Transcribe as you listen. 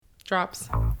Drops.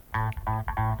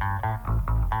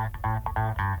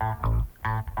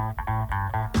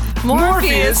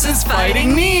 Morpheus is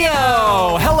fighting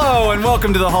Neo! Hello and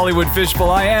welcome to the Hollywood Fishbowl.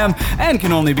 I am and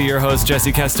can only be your host,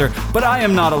 Jesse Kester, but I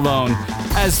am not alone.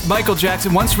 As Michael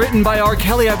Jackson, once written by R.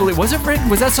 Kelly, I believe. Was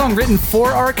that song written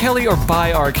for R. Kelly or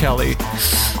by R. Kelly?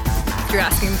 You're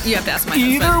asking, you have to ask my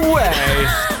Either husband.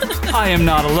 way, I am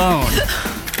not alone.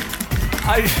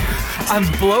 I'm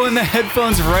blowing the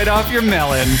headphones right off your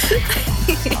melon.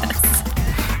 Yes.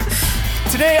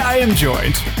 Today I am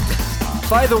joined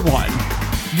by the one,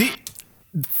 the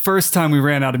first time we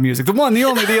ran out of music, the one, the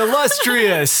only, the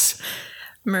illustrious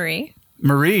Marie.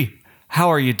 Marie. How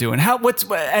are you doing? What's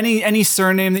any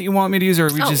surname that you want me to use, or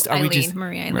are we Ilene.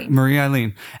 Marie Ilene. Marie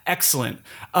Ilene. Excellent.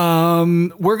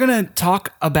 We're gonna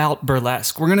talk about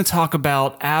burlesque. We're gonna talk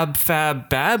about ab fab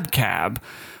bab cab.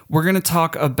 We're gonna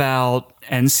talk about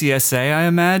NCSA, I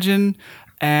imagine,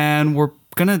 and are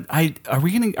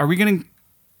we gonna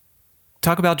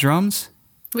talk about drums?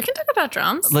 We can talk about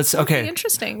drums. Okay. Be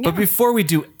interesting. But before we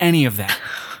do any of that,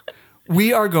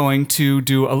 we are going to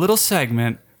do a little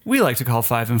segment we like to call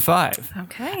 5 and 5.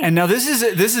 Okay. And now this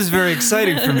is very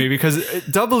exciting for me because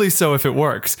doubly so if it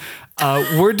works.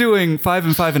 We're doing 5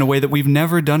 and 5 in a way that we've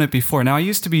never done it before. Now I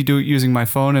used to be using my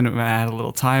phone and I had a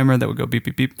little timer that would go beep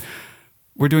beep beep.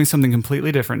 We're doing something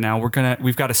completely different now.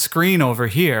 We've got a screen over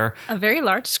here. A very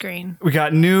large screen. We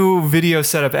got new video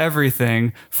setup,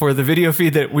 everything for the video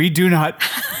feed that we do not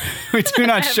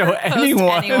show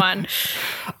anyone.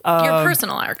 Your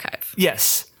personal archive.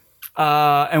 Yes.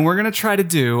 And we're going to try to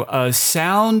do a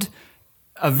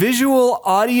visual,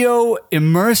 audio,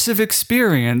 immersive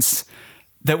experience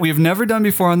that we've never done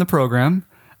before on the program.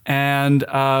 And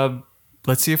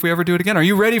let's see if we ever do it again. Are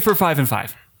you ready for 5 and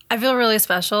 5? I feel really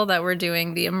special that we're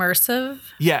doing the immersive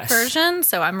version,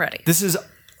 so I'm ready. This is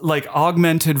like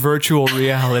augmented virtual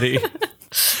reality.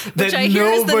 Which I hear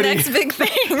is the next big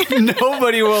thing.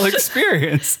 Nobody will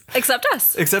experience. Except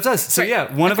us. So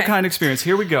yeah, one of a kind experience.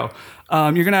 Here we go.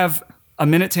 You're going to have a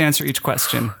minute to answer each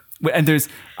question. And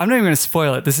I'm not even going to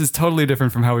spoil it. This is totally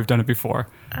different from how we've done it before.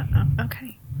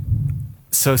 Okay.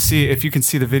 So see if you can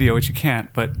see the video, which you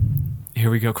can't, but here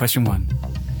we go. Question 1.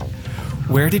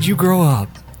 Where did you grow up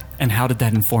and how did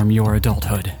that inform your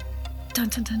adulthood? Dun,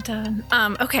 dun, dun,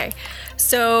 dun. Okay,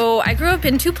 so I grew up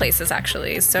in 2 places,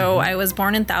 actually. So I was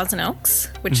born in Thousand Oaks,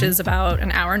 which is about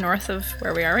an hour north of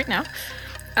where we are right now.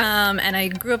 And I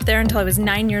grew up there until I was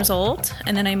 9 years old.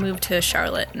 And then I moved to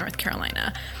Charlotte, North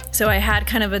Carolina. So I had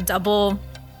kind of a double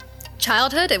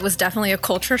childhood. It was definitely a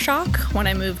culture shock when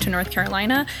I moved to North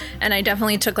Carolina. And I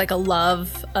definitely took like a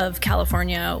love of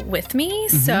California with me.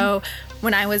 So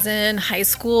when I was in high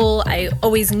school, I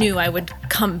always knew I would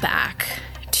come back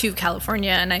to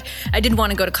California. And I did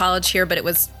want to go to college here, but it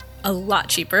was a lot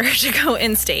cheaper to go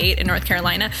in-state in North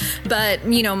Carolina. But,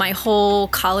 my whole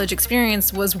college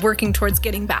experience was working towards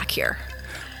getting back here.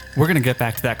 We're going to get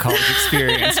back to that college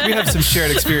experience. We have some shared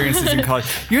experiences in college.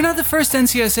 You're not the first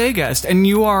NCSA guest, and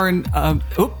you are in...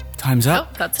 time's up.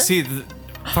 Oh, that's it. See,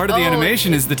 part of the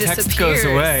animation is the text goes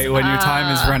away when your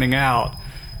time is running out.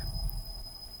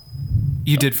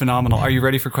 You did phenomenal. Are you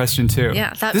ready for question 2?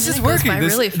 Yeah, this is working.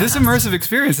 This immersive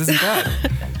experience isn't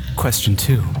bad. Question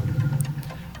 2.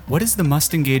 What is the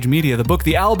Must Engage Media, the book,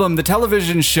 the album, the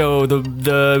television show,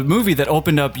 the movie that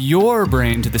opened up your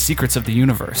brain to the secrets of the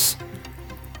universe?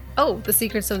 Oh, the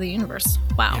secrets of the universe.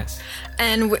 Wow. Yes.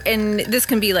 And this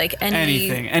can be like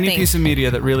anything. Any piece of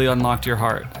media that really unlocked your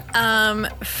heart.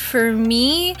 For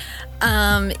me,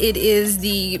 it is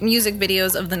the music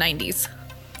videos of the 90s.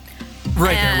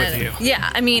 Right there with you.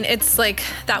 Yeah, I mean, it's like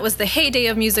that was the heyday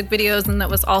of music videos, and that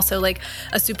was also like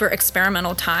a super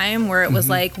experimental time where it was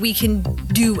like we can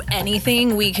do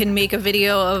anything. We can make a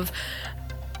video of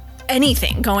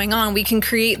anything going on. We can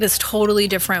create this totally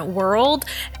different world,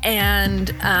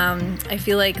 and I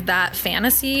feel like that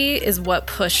fantasy is what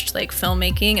pushed like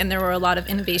filmmaking, and there were a lot of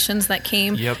innovations that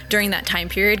came during that time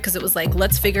period because it was like,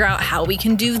 let's figure out how we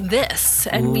can do this.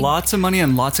 And lots of money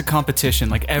and lots of competition.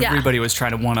 Like everybody was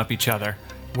trying to one up each other.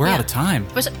 We're out of time.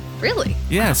 Was it really?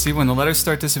 Yeah, wow. See, when the letters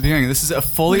start disappearing, this is a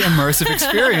fully immersive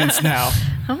experience now.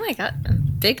 Oh my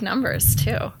God. Big numbers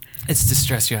too. It's to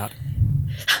stress you out.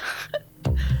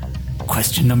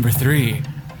 Question number 3.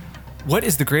 What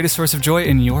is the greatest source of joy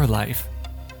in your life?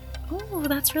 Oh,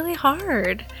 that's really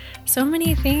hard. So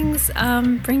many things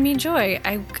bring me joy.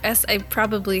 I guess I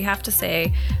probably have to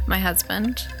say my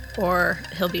husband, or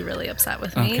he'll be really upset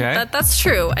with me. Okay. That's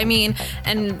true. I mean,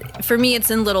 and for me,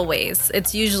 it's in little ways.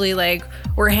 It's usually like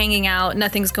we're hanging out,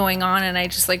 nothing's going on, and I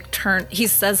just like turn, he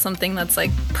says something that's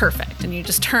like perfect, and you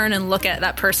just turn and look at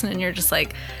that person, and you're just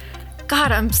like,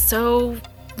 God, I'm so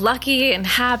lucky and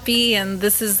happy, and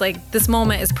this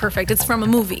moment is perfect. It's from a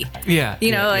movie. Yeah.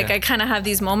 I kind of have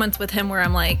these moments with him where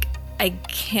I'm like, I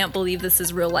can't believe this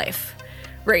is real life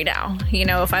right now.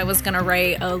 If I was going to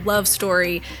write a love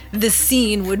story, this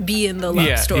scene would be in the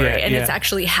love story, and it's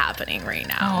actually happening right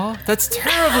now. Oh, that's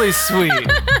terribly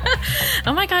sweet.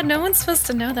 Oh my God, no one's supposed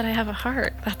to know that I have a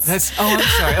heart. Oh, I'm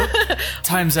sorry.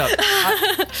 Time's up.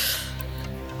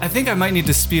 I think I might need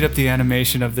to speed up the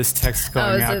animation of this text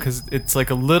going out because it's like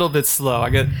a little bit slow.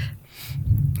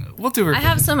 We'll do. I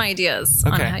have some ideas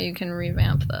on how you can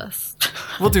revamp this.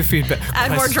 We'll do feedback.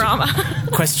 Add more drama.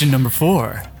 Question number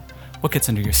 4: what gets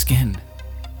under your skin?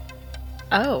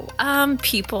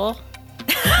 People.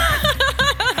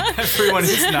 Everyone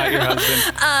who's not your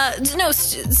husband. No,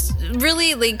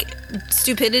 really like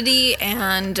stupidity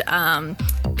and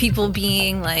people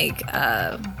being like,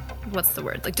 what's the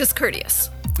word? Like discourteous.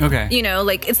 Okay.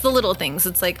 It's the little things.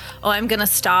 It's like, I'm going to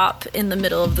stop in the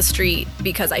middle of the street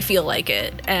because I feel like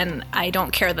it. And I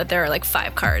don't care that there are like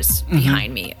 5 cars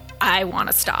behind me. I want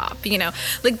to stop,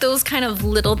 like those kind of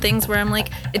little things where I'm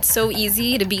like, it's so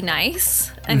easy to be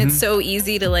nice and it's so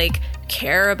easy to like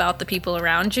care about the people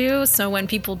around you. So when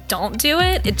people don't do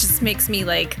it, it just makes me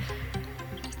like,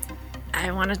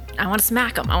 I want to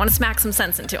smack them. I want to smack some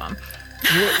sense into them.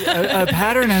 A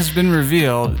pattern has been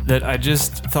revealed that I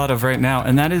just thought of right now,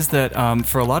 and that is that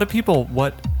for a lot of people,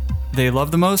 what they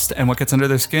love the most and what gets under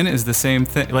their skin is the same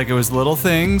thing. Like it was little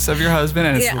things of your husband,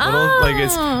 and it's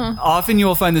it's often you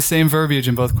will find the same verbiage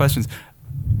in both questions.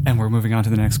 And we're moving on to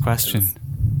the next question.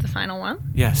 The final one?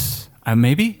 Yes.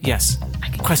 Maybe? Yes.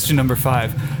 Question number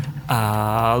 5.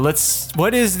 Let's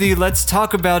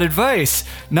talk about advice.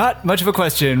 Not much of a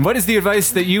question. What is the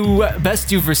advice that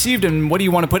you've received, and what do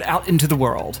you want to put out into the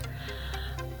world?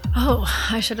 Oh,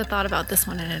 I should have thought about this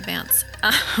one in advance.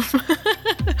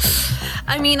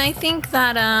 I think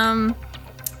that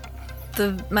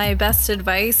my best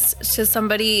advice to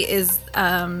somebody is,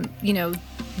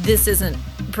 this isn't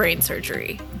brain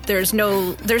surgery. There's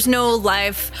no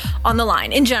life on the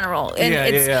line in general. And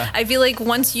I feel like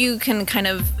once you can kind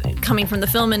of, coming from the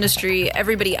film industry,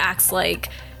 everybody acts like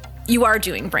you are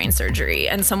doing brain surgery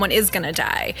and someone is going to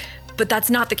die. But that's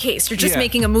not the case. You're just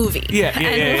making a movie.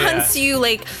 Once you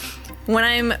like, when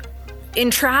I'm in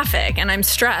traffic and I'm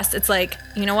stressed, it's like,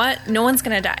 you know what? No one's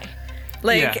going to die.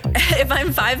 Like if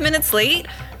I'm 5 minutes late,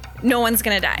 no one's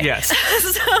going to die. Yes.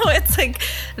 So it's like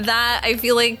that. I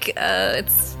feel like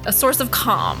it's a source of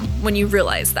calm when you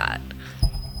realize that.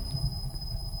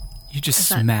 You just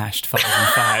smashed 5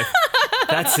 and 5.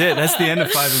 That's it. That's the end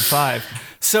of 5 and 5.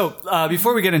 So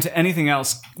before we get into anything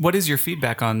else, what is your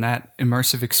feedback on that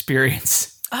immersive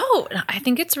experience? Oh, I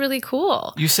think it's really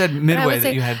cool. You said midway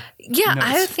that you had notes.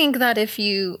 I think that if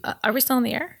you... are we still in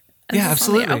the air? Yeah,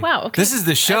 absolutely. Oh, wow. Okay. This is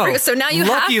the show. So now you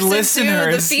Lucky have to listeners.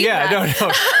 do the feedback. Yeah,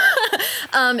 no.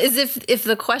 Is if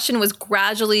the question was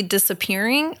gradually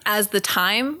disappearing as the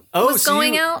time was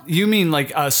going out? You mean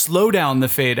like slow down the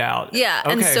fade out? Yeah,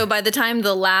 okay. And so by the time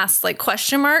the last like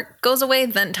question mark goes away,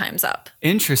 then time's up.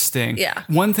 Interesting. Yeah.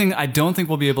 One thing I don't think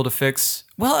we'll be able to fix.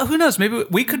 Well, who knows? Maybe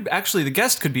we could actually. The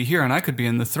guest could be here, and I could be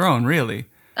in the throne. Really.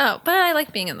 Oh, but I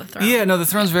like being in the throne. Yeah, no, the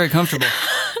throne's very comfortable.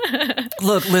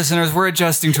 Look, listeners, we're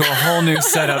adjusting to a whole new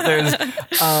setup. There's,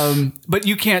 but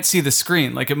you can't see the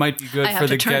screen. Like it might be good for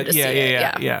the guest.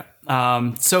 Yeah.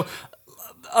 So,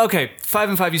 okay, 5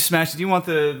 and 5, you smashed it. Do you want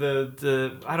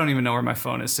the? I don't even know where my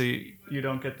phone is, so you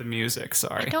don't get the music.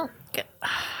 Sorry. I don't get.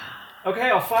 Okay,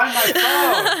 I'll find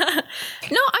my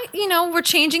phone. No, we're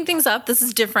changing things up. This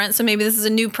is different, so maybe this is a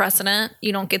new precedent.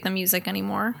 You don't get the music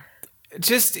anymore.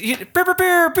 Just beer.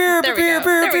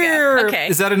 Okay.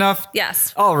 Is that enough?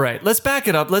 Yes. All right. Let's back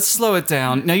it up. Let's slow it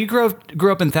down. Now, you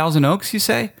grew up in Thousand Oaks, you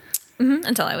say? Mm-hmm,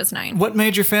 until I was 9. What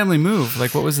made your family move?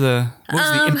 Like, what was the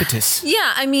impetus?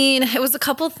 Yeah, it was a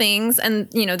couple things,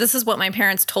 and this is what my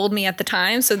parents told me at the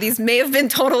time. So these may have been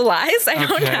total lies. I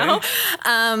don't know.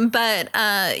 But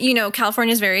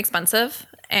California is very expensive.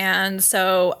 And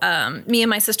so me and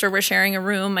my sister were sharing a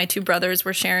room. My 2 brothers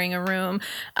were sharing a room.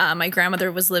 My grandmother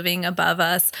was living above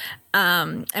us.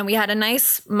 And we had a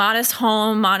nice, modest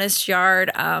home, modest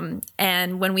yard.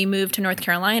 And when we moved to North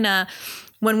Carolina,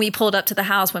 when we pulled up to the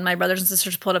house, when my brothers and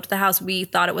sisters pulled up to the house, we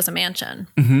thought it was a mansion.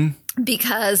 Mm-hmm.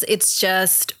 Because it's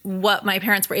just what my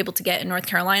parents were able to get in North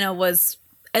Carolina was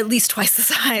at least twice the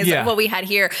size of what we had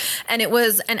here. And it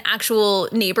was an actual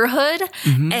neighborhood,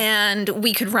 and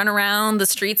we could run around the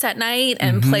streets at night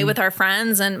and play with our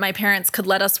friends, and my parents could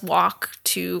let us walk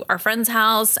to our friend's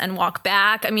house and walk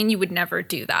back. I mean, you would never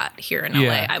do that here in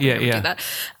LA. I would never do that.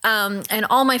 And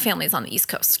all my family's on the East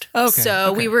Coast.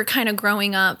 We were kind of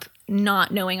growing up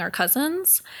not knowing our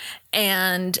cousins.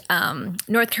 And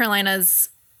North Carolina's,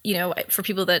 you know, for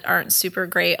people that aren't super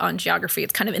great on geography,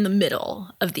 it's kind of in the middle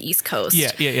of the East Coast.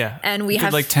 Yeah. And we Good,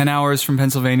 have like 10 hours from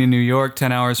Pennsylvania, New York,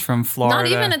 10 hours from Florida.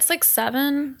 not even, it's like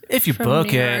 7 if you from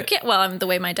book New it. York. Yeah, well, the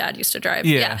way my dad used to drive.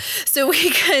 Yeah. So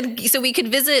we could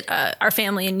visit our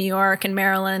family in New York and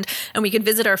Maryland, and we could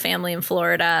visit our family in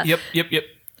Florida. Yep.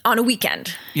 On a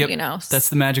weekend. Yep. You know. That's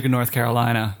the magic of North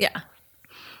Carolina. Yeah.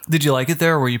 Did you like it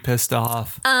there, or were you pissed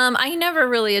off? I never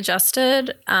really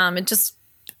adjusted.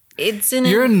 It didn't.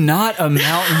 You're not a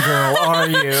mountain girl, are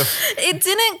you? It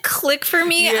didn't click for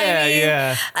me.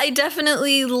 Yeah. I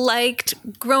definitely liked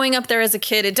growing up there as a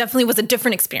kid. It definitely was a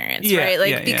different experience, right?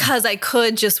 Like because I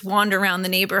could just wander around the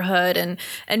neighborhood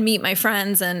and meet my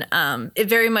friends, and it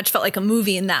very much felt like a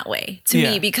movie in that way to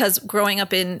me. Because growing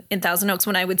up in Thousand Oaks,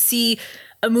 when I would see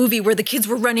a movie where the kids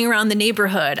were running around the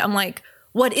neighborhood, I'm like,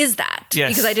 what is that?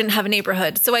 Yes. Because I didn't have a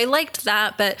neighborhood, so I liked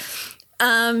that, but.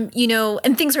 You know,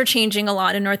 and things are changing a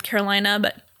lot in North Carolina,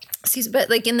 but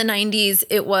like in the 90s,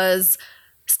 it was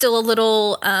still a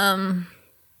little, I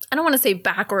don't want to say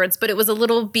backwards, but it was a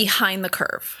little behind the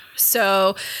curve.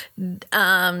 So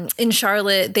in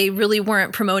Charlotte, they really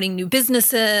weren't promoting new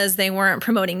businesses. They weren't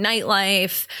promoting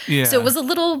nightlife. Yeah. So it was a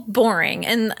little boring.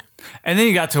 And then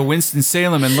you got to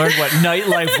Winston-Salem and learned what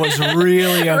nightlife was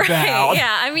really about. Right,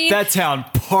 yeah, I mean. That town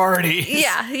parties.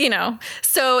 Yeah, you know.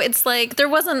 So it's like there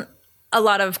wasn't a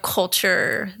lot of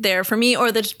culture there for me,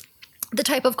 or the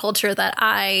type of culture that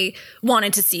I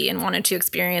wanted to see and wanted to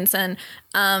experience. And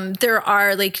there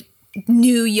are like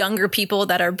new younger people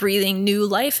that are breathing new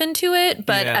life into it.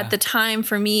 But at the time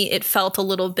for me, it felt a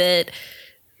little bit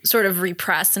sort of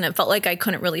repressed, and it felt like I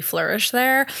couldn't really flourish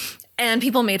there. And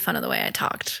people made fun of the way I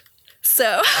talked.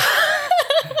 So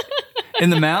in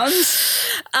the mountains?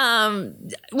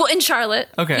 Well, in Charlotte,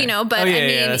 okay. You know, but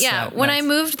when I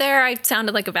moved there, I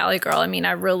sounded like a Valley girl. I mean,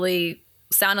 I really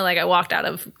sounded like I walked out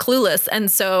of Clueless.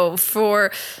 And so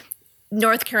for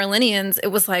North Carolinians, it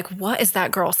was like, what is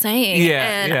that girl saying?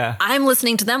 And I'm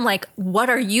listening to them like, what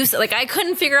are you saying? Like, I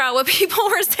couldn't figure out what people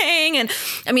were saying. And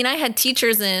I mean, I had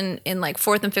teachers in like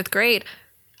 4th and 5th grade.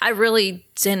 I really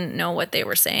didn't know what they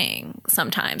were saying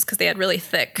sometimes because they had really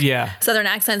thick Southern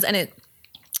accents, and it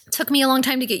took me a long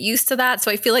time to get used to that. So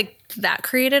I feel like that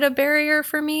created a barrier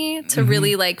for me to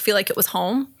really like feel like it was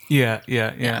home. Yeah.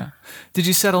 Did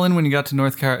you settle in when you got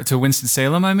to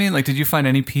Winston-Salem? I mean, like, did you find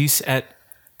any peace at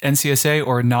NCSA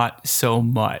or not so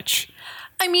much?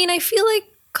 I mean, I feel like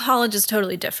college is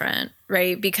totally different,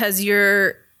 right? Because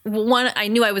I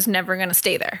knew I was never going to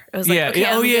stay there. I was like, okay,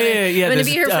 I'm going to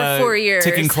be here for 4 years.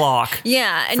 Ticking clock.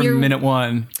 Yeah. And from minute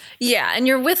one. Yeah. And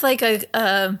you're with like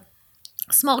a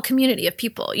small community of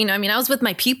people. You know, I mean, I was with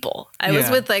my people. I was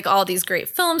with like all these great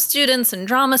film students and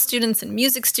drama students and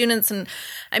music students. And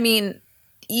I mean,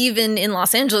 even in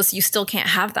Los Angeles, you still can't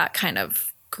have that kind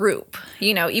of group,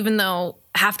 you know, even though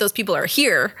half those people are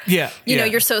here. You know,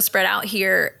 you're so spread out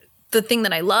here. The thing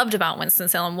that I loved about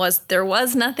Winston-Salem was there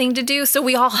was nothing to do. So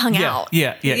we all hung out.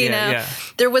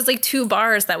 There was like 2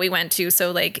 bars that we went to.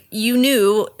 So like you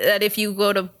knew that if you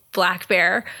go to Black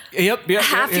Bear,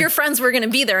 half your friends were going to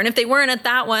be there. And if they weren't at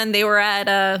that one, they were at,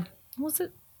 what was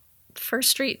it? First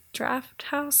Street Draft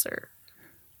House, or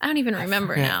I don't even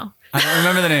remember now. I don't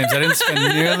remember the names. I didn't spend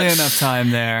nearly enough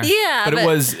time there. But it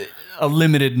was a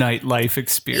limited nightlife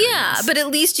experience. Yeah, but at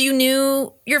least you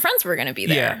knew your friends were going to be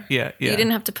there. Yeah. You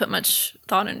didn't have to put much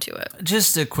thought into it.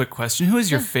 Just a quick question. Who is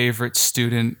your favorite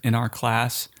student in our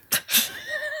class?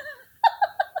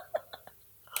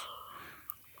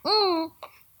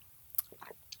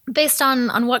 Based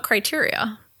on what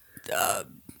criteria?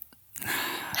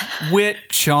 Wit,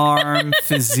 charm,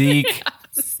 physique,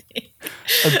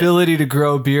 ability to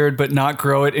grow a beard but not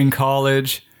grow it in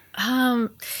college.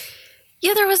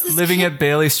 There was this living at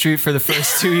Bailey Street for the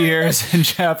first 2 years and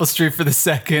Chapel Street for the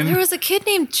second. There was a kid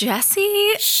named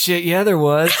Jesse. Shit, yeah, there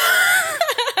was.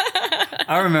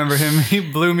 I remember him. He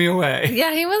blew me away.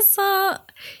 Yeah, he was.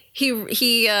 He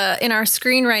in our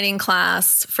screenwriting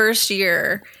class first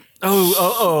year.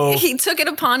 He took it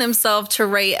upon himself to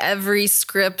write every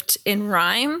script in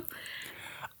rhyme.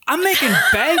 I'm making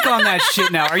bank on that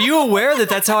shit now. Are you aware that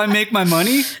that's how I make my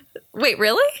money? Wait,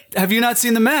 really? Have you not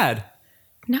seen the Mad?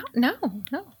 No.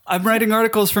 I'm writing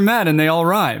articles for Mad and they all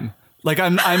rhyme. Like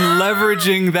I'm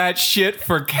leveraging that shit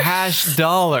for cash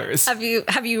dollars. Have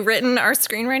you written our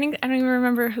screenwriting? I don't even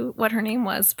remember what her name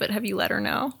was, but have you let her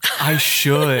know? I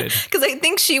should. Because I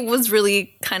think she was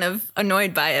really kind of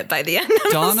annoyed by it by the end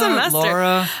of the semester.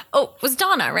 Laura. Oh, it was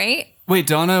Donna, right? Wait,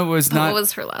 Donna was not. What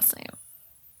was her last name?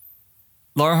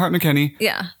 Laura Hart McKinney.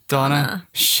 Yeah. Donna.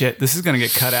 Shit, this is gonna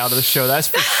get cut out of the show. That's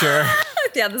for sure.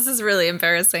 Yeah, this is really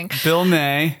embarrassing. Bill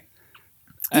May.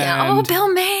 Yeah. Oh,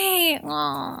 Bill May.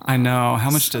 Oh, I know. How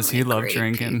much does he love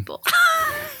drinking?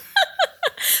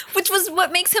 Which was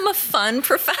what makes him a fun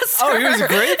professor. Oh, he was a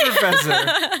great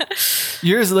professor.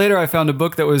 Years later, I found a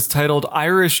book that was titled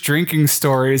Irish Drinking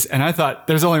Stories, and I thought,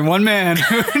 there's only one man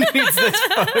who needs this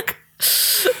book.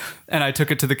 And I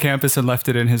took it to the campus and left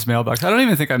it in his mailbox. I don't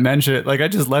even think I mentioned it. Like, I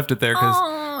just left it there because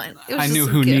I knew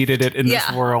who needed it in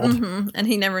this world. Mm-hmm. And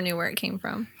he never knew where it came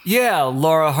from. Yeah,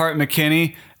 Laura Hart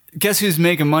McKinney. Guess who's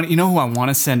making money? You know who I want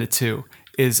to send it to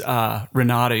is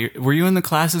Renata. Were you in the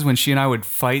classes when she and I would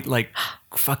fight like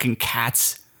fucking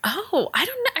cats? Oh, I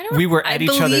don't. We were at each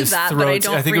other's throats.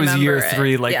 I think it was year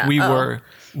 3. Like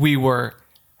we were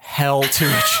hell to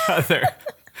each other.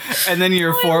 And then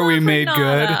year 4 we made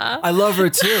Renata. good. I love her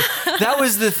too. That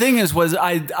was the thing was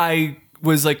I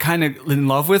was like kind of in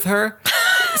love with her.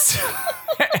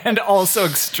 And also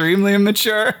extremely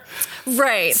immature.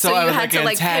 Right. So I you would had to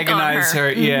like antagonize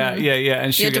her. Mm-hmm. Yeah.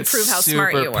 And she had to gets prove how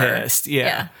super smart you were. pissed.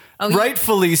 Yeah. Oh,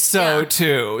 rightfully so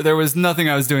too. There was nothing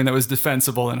I was doing that was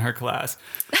defensible in her class.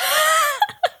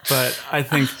 But I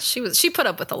think she put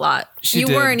up with a lot. You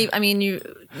weren't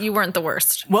the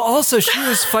worst. Well, also she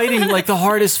was fighting like the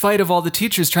hardest fight of all the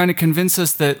teachers, trying to convince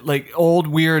us that like old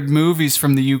weird movies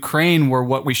from the Ukraine were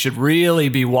what we should really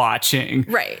be watching.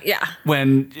 Right. Yeah.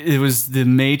 When it was The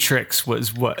Matrix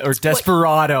was or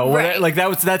Desperado. Right. Like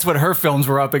that's what her films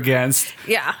were up against.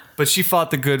 Yeah. But she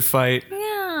fought the good fight.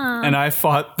 Yeah. And I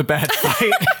fought the bad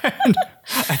fight. And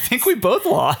I think we both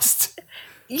lost.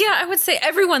 Yeah, I would say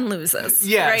everyone loses.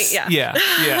 Yes. Right? Yeah.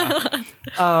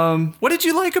 What did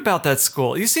you like about that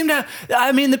school? You seem to,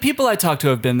 the people I talked to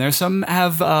have been there. Some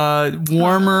have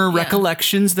warmer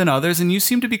recollections than others, and you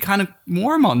seem to be kind of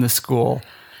warm on the school.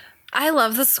 I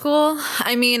love the school.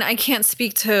 I mean, I can't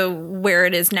speak to where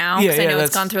it is now because I know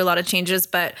it's gone through a lot of changes.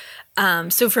 But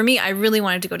so for me, I really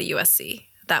wanted to go to USC.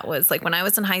 That was like when I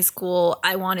was in high school,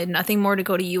 I wanted nothing more to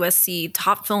go to USC,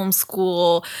 top film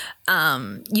school,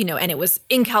 and it was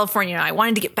in California. I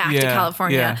wanted to get back to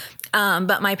California. Yeah.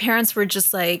 But my parents were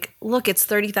just like, look, it's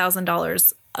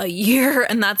 $30,000 a year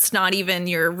and that's not even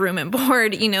your room and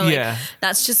board,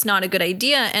 that's just not a good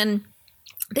idea. And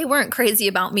they weren't crazy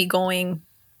about me going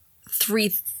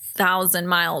 3,000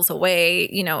 miles away,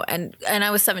 and I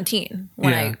was 17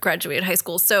 when I graduated high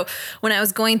school. So when I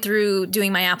was going through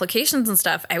doing my applications and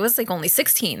stuff, I was like only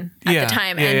 16 at the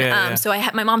time. So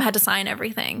my mom had to sign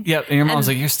everything. Yep. And your mom was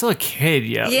like, you're still a kid.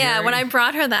 Yeah. When I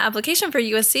brought her the application for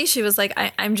USC, she was like,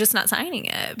 I'm just not signing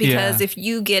it because if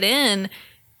you get in,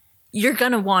 you're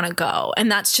going to want to go.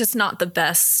 And that's just not the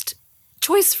best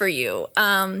choice for you.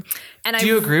 Do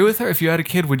you agree with her? If you had a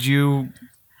kid, would you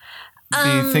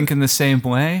be thinking the same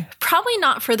way? Probably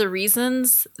not for the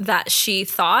reasons that she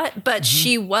thought, but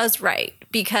she was right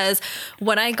because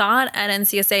what I got at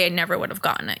NCSA, I never would have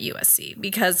gotten at USC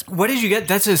because... What did you get?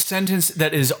 That's a sentence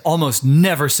that is almost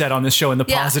never said on this show in the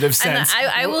positive sense.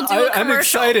 I will do a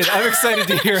commercial. I'm excited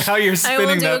to hear how you're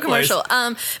spinning that. I will do a commercial.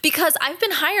 Because I've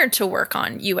been hired to work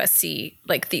on USC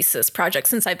like thesis projects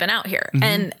since I've been out here.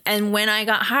 And when I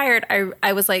got hired,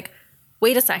 I was like,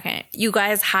 wait a second, you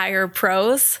guys hire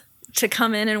pros to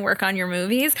come in and work on your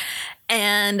movies?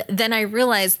 And then I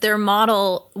realized their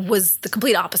model was the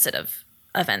complete opposite of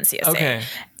NCSA. Okay.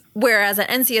 Whereas at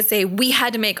NCSA, we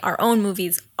had to make our own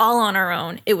movies all on our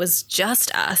own. It was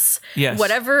just us. Yes.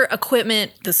 Whatever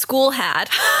equipment the school had,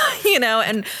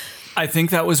 and... I think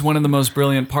that was one of the most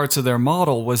brilliant parts of their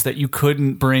model was that you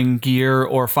couldn't bring gear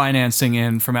or financing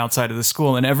in from outside of the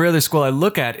school. And every other school I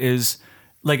look at is...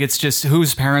 like, it's just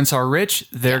whose parents are rich,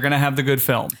 they're going to have the good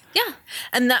film. Yeah.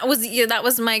 And that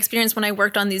was my experience when I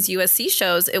worked on these USC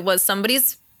shows. It was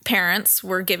somebody's parents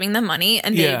were giving them money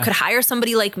and they could hire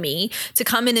somebody like me to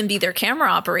come in and be their camera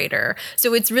operator.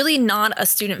 So it's really not a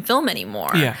student film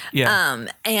anymore. Yeah.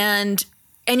 And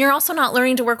you're also not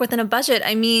learning to work within a budget.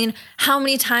 I mean, how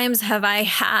many times have I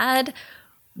had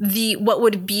what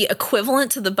would be equivalent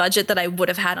to the budget that I would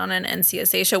have had on an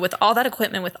NCSA show with all that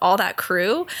equipment, with all that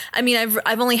crew? I mean,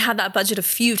 I've only had that budget a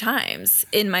few times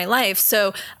in my life.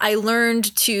 So I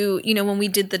learned to, when we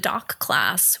did the doc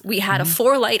class, we had a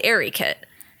 4-light Airy kit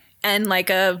and like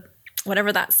a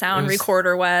whatever that sound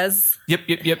recorder was. Yep.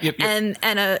 And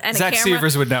a Zach camera.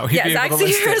 Severs would know. Zach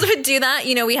Severs would do that.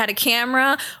 We had a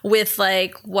camera with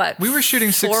we were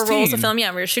shooting 4 rolls of film.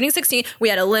 Yeah, we were shooting 16. We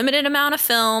had a limited amount of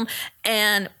film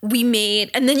and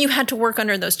and then you had to work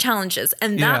under those challenges.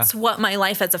 And that's what my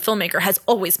life as a filmmaker has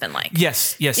always been like.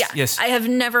 Yes. I have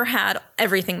never had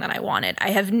everything that I wanted.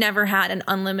 I have never had an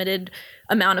unlimited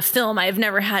amount of film. I have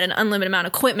never had an unlimited amount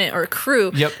of equipment or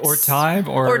crew. Yep. Or time.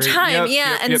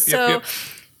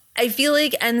 I feel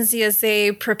like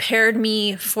NCSA prepared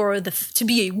me for to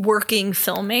be a working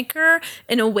filmmaker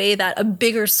in a way that a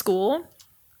bigger school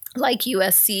like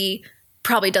USC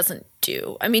probably doesn't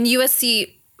do. I mean,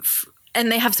 USC, and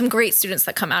they have some great students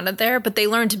that come out of there, but they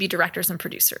learn to be directors and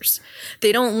producers.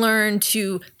 They don't learn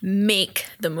to make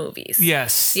the movies.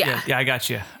 Yes. Yeah, I got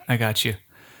you.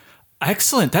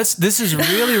 Excellent. This is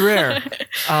really rare.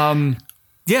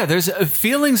 Yeah, there's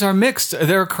feelings are mixed.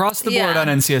 They're across the board on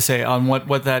NCSA on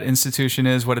what that institution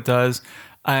is, what it does.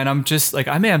 And I'm just like,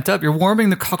 I'm amped up. You're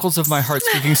warming the cockles of my heart,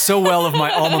 speaking so well of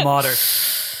my alma mater.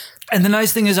 And the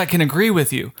nice thing is I can agree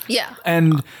with you. Yeah.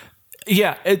 And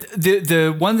yeah,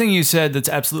 the one thing you said that's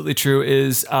absolutely true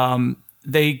is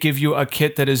they give you a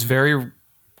kit that is very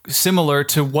similar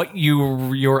to what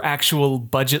your actual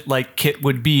budget like kit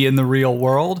would be in the real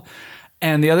world.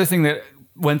 And the other thing that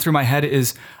went through my head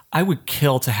is I would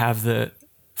kill to have the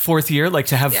fourth year, like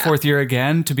to have fourth year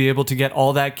again, to be able to get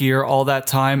all that gear, all that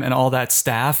time, and all that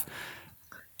staff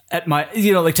at my,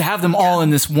 like to have them all in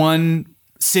this one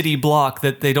city block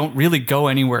that they don't really go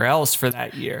anywhere else for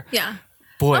that year. Yeah.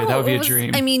 Boy, that would be a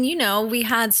dream. I mean, we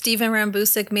had Steven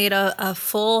Rambusic made a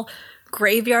full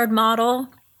graveyard model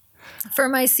for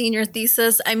my senior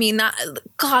thesis. I mean,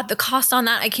 the cost on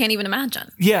that, I can't even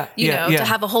imagine. Yeah. To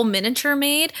have a whole miniature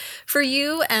made for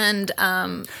you. And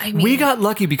we got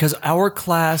lucky because our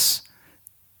class,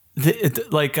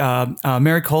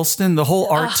 Mary Colston, the whole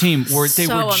art team, were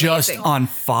just on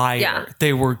fire. Yeah.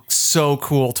 They were so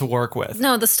cool to work with.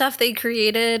 No, the stuff they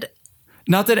created.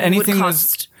 Not that anything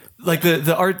was like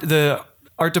the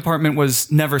art department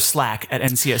was never slack at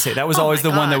NCSA. That was always the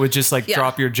one that would just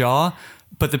drop your jaw.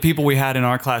 But the people we had in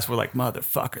our class were like,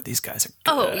 motherfucker, these guys are good.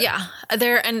 Oh, yeah.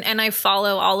 And I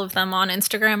follow all of them on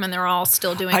Instagram, and they're all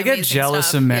still doing amazing stuff. I get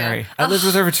jealous of Mary. Yeah. I lived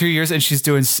with her for 2 years, and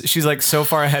she's like so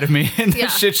far ahead of me in the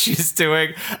shit she's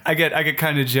doing. I get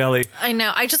kind of jelly. I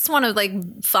know. I just want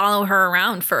to follow her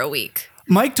around for a week.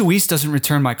 Mike DeWeese doesn't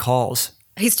return my calls.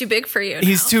 He's too big for you now.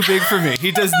 He's too big for me.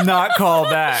 He does not call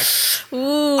back.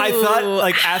 Ooh. I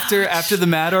thought after the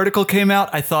Mad article came out,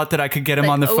 I thought that I could get him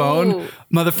on the phone.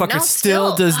 Motherfucker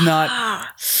still does not.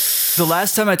 The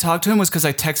last time I talked to him was because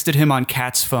I texted him on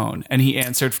Kat's phone and he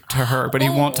answered to her, but he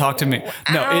won't talk to me.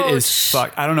 No, ouch. It is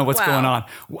fucked. I don't know what's going on.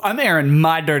 I'm airing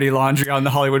my dirty laundry on the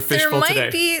Hollywood Fishbowl today. There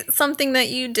might be something that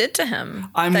you did to him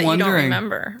I'm that wondering. You don't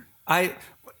remember.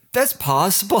 That's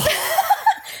possible.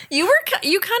 You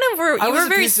were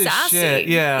very sassy. Shit,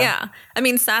 yeah. Yeah. I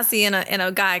mean, sassy in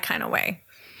a guy kind of way.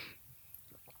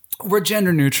 We're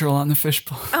gender neutral on the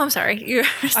Fishbowl. Oh, I'm sorry.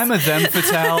 I'm a them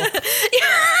fatale.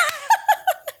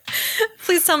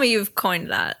 Please tell me you've coined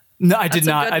that. No, I did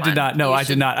not. No, I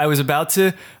did not. I was about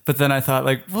to, but then I thought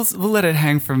we'll let it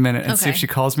hang for a minute and see if she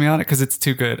calls me on it because it's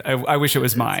too good. I wish it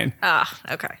was mine.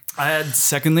 Okay.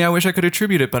 Secondly, I wish I could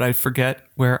attribute it, but I forget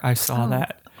where I saw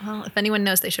that. Well, if anyone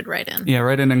knows, they should write in. Yeah,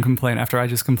 write in and complain after I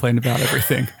just complained about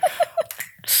everything.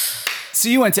 So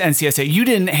you went to NCSA. You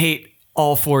didn't hate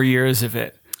all 4 years of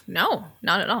it. No,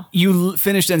 not at all. You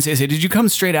finished NCSA. Did you come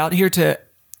straight out here to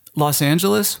Los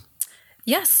Angeles?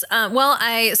 Yes.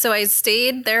 I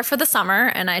stayed there for the summer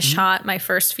and I shot my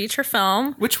first feature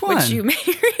film. Which one? Which you may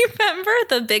remember,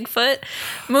 the Bigfoot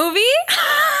movie.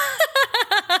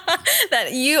 That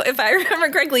if I remember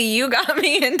correctly, you got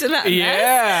me into that mess.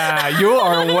 Yeah, you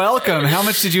are welcome. How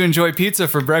much did you enjoy pizza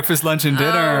for breakfast, lunch, and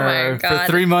dinner for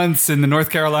 3 months in the North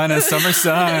Carolina summer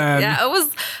sun? Yeah, it was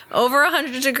over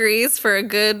 100 degrees for a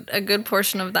good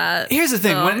portion of that. Here's the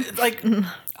thing. When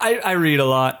I read a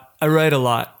lot. I write a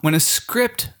lot. When a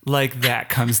script like that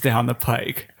comes down the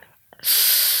pike,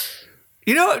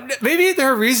 maybe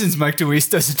there are reasons Mike DeWeese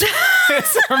doesn't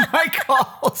answer my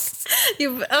calls.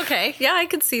 Okay, yeah, I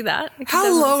could see that.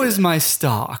 How low is my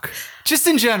stock? Just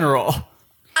in general.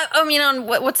 I mean, on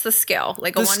what's the scale?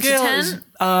 Like a 1 to 10?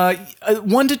 Is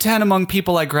 1 to 10 among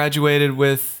people I graduated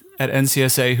with at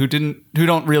NCSA who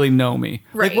don't really know me.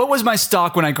 Right. Like, what was my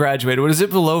stock when I graduated? Was it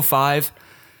below 5?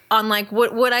 On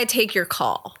would I take your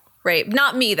call? Right.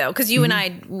 Not me, though, because you and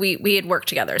I, we had worked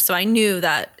together. So I knew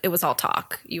that it was all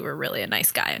talk. You were really a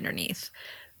nice guy underneath.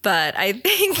 But I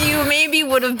think you maybe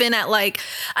would have been at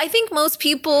I think most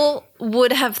people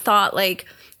would have thought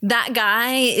that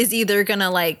guy is either going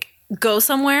to go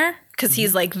somewhere because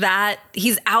he's that.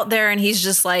 He's out there and he's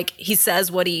just he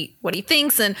says what he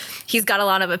thinks and he's got a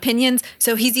lot of opinions.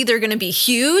 So he's either going to be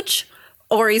huge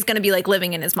or he's going to be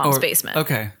living in his mom's basement.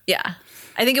 Okay. Yeah.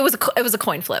 I think it was a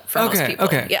coin flip for most people.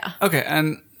 Okay. Yeah. Okay.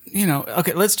 And,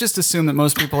 let's just assume that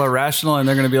most people are rational and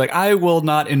they're going to be I will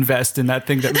not invest in that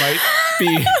thing that might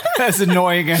be as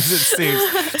annoying as it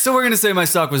seems. So we're going to say my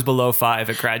stock was below 5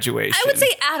 at graduation. I would say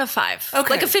out of 5. Okay.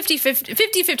 Like a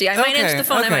 50-50. I might answer the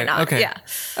phone, I might not. Okay. Yeah.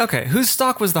 Okay. Whose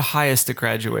stock was the highest at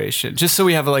graduation? Just so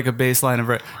we have like a baseline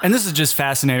of, and this is just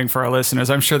fascinating for our listeners.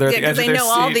 I'm sure they're at the edge of their because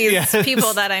they know all these Yes.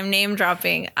 people that I'm name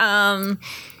dropping.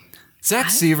 Zach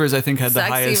Severs, I think, had the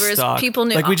highest stock. People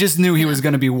knew. Like we just knew he was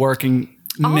going to be working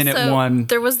minute also, one.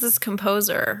 There was this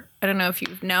composer. I don't know if you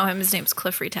know him. His name's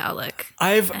Cliff Retallick.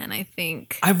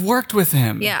 I've worked with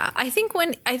him. Yeah, I think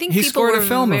he people scored were a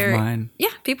film very, of mine.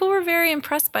 Yeah, people were very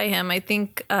impressed by him. I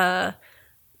think at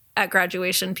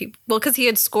graduation, because he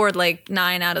had scored like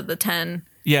 9 out of the 10.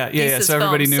 Yeah. So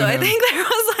everybody knew so him. I think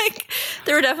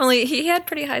there were definitely, he had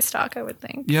pretty high stock, I would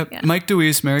think. Yep. Yeah. Mike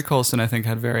DeWeese, Mary Colson, I think,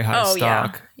 had very high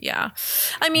stock. Yeah.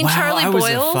 I mean, Wow, Charlie I was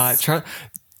Boyles.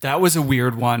 That was a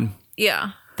weird one.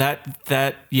 Yeah.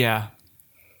 Yeah.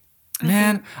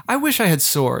 Man, I wish I had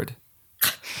soared.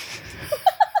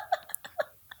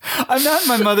 I'm not in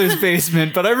my mother's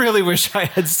basement, but I really wish I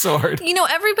had soared.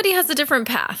 Everybody has a different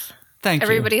path. Thank you.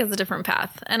 Everybody has a different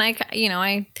path. And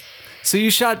I So you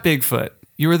shot Bigfoot.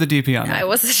 You were the DP on that. I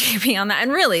was the DP on that.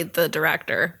 And really the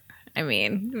director. I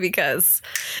mean, because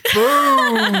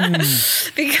Boom.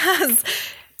 because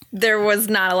there was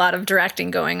not a lot of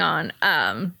directing going on.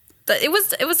 But it was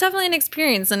definitely an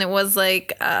experience, and it was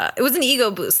like it was an ego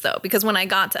boost though, because when I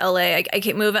got to LA, I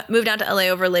moved out to LA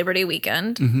over Labor Day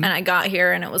weekend, and I got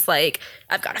here, and it was like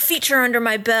I've got a feature under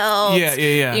my belt.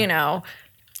 Yeah.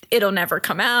 It'll never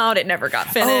come out. It never got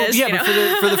finished. Oh, yeah,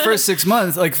 but for the first 6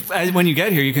 months, like when you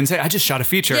get here, you can say, I just shot a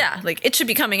feature. Yeah, like it should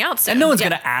be coming out soon. And no one's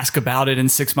going to ask about it in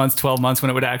 6 months, 12 months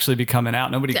when it would actually be coming out.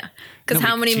 Nobody. Yeah, because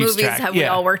how many movies have we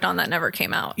all worked on that never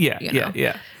came out?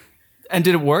 Yeah. And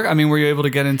did it work? I mean, were you able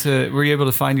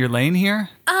to find your lane here?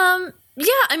 Yeah,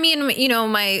 I mean,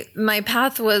 my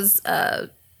path was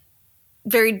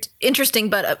very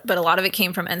interesting, but a lot of it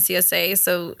came from NCSA.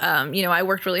 So, I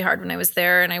worked really hard when I was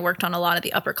there, and I worked on a lot of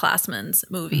the upperclassmen's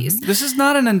movies. This is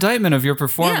not an indictment of your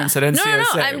performance at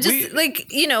NCSA. No. I'm just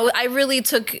I really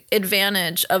took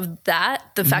advantage of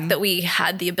that, the fact that we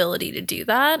had the ability to do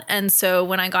that. And so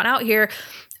when I got out here,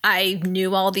 I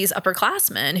knew all these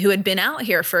upperclassmen who had been out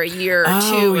here for a year or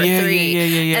 2 or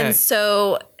 3. Yeah. And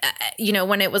so,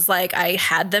 when it was like I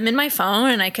had them in my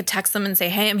phone and I could text them and say,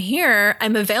 hey, I'm here,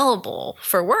 I'm available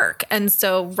for work. And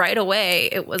so right away,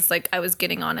 it was like I was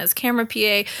getting on as camera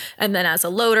PA and then as a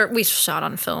loader. We shot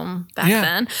on film back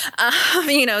then.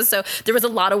 So there was a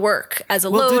lot of work as a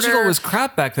loader. Well, digital was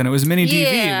crap back then. It was mini DV.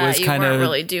 Yeah, was you kind weren't of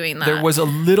really doing that. There was a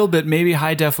little bit, maybe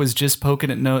high def was just poking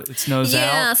its nose out.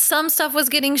 Yeah, some stuff was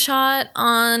getting shot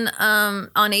on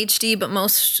HD, but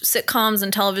most sitcoms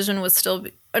and television was still,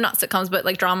 or not sitcoms, but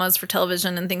like dramas for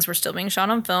television and things were still being shot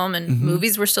on film, and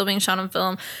movies were still being shot on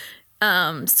film.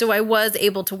 So I was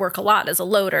able to work a lot as a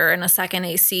loader and a second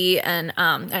AC, and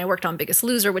I worked on Biggest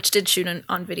Loser, which did shoot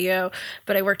on video,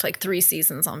 but I worked like 3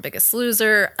 seasons on Biggest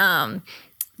Loser.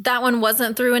 That one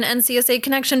wasn't through an NCSA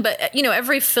connection, but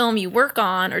every film you work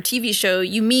on or TV show,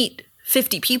 you meet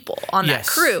 50 people on that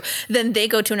crew. Then they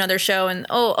go to another show and,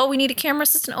 we need a camera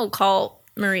assistant. Oh, call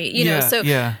Marie.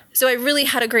 So I really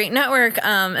had a great network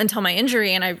until my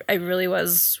injury, and I really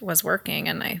was working,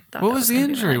 and I thought, what was the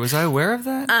injury? Was I aware of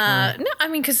that? No, I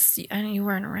mean, because you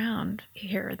weren't around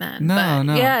here then. No.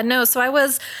 Yeah, no. So I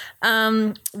was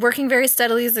working very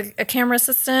steadily as a camera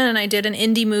assistant, and I did an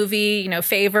indie movie,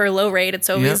 Favor, low rate. It's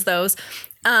always those.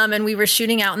 And we were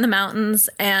shooting out in the mountains,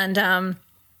 and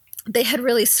they had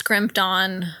really scrimped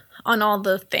on all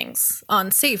the things,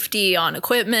 on safety, on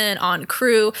equipment, on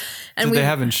crew. And Did they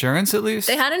have insurance at least?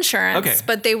 They had insurance, okay.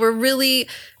 But they were really,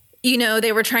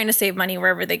 they were trying to save money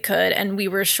wherever they could, and we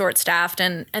were short-staffed,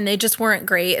 and they just weren't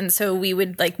great. And so we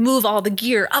would like move all the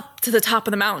gear up to the top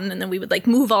of the mountain, and then we would like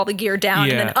move all the gear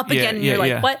down and then up again. And you're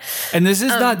like, what? And this is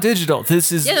not digital.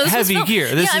 This is heavy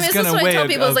gear. This is going to weigh. I tell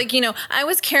people is like, I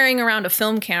was carrying around a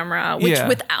film camera, which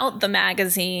without the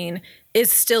magazine is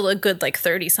still a good like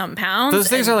 30 some pounds. Those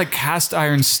things are like cast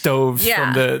iron stoves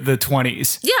from the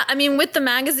 20s. Yeah, I mean, with the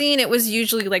magazine, it was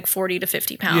usually like 40 to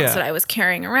 50 pounds that I was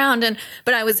carrying around,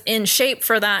 but I was in shape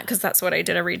for that because that's what I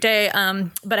did every day.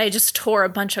 But I just tore a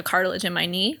bunch of cartilage in my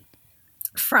knee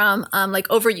from like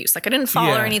overuse. Like I didn't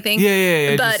fall or anything.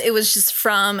 But it was just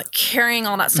from carrying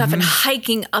all that stuff and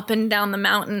hiking up and down the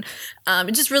mountain.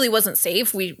 It just really wasn't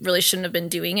safe. We really shouldn't have been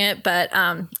doing it. But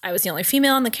I was the only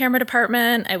female in the camera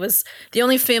department. I was the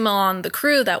only female on the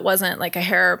crew that wasn't like a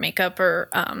hair or makeup or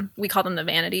we call them the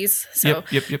vanities. So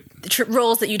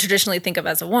roles that you traditionally think of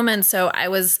as a woman. So I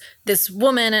was this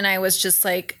woman, and I was just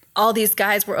like, all these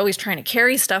guys were always trying to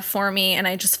carry stuff for me. And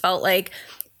I just felt like,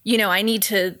 I need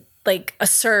to like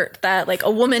assert that like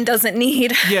a woman doesn't need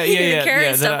to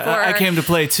carry stuff for her. I came to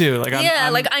play too. Like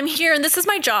I'm here and this is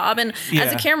my job. And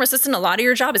as a camera assistant, a lot of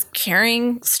your job is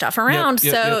carrying stuff around.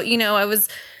 I was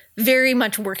very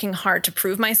much working hard to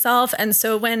prove myself. And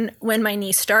so when my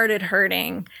knee started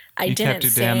hurting, I didn't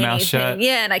say anything. Mouth shut.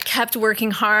 Yeah, and I kept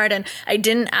working hard and I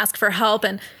didn't ask for help.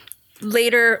 And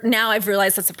later, now I've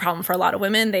realized that's a problem for a lot of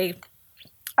women. They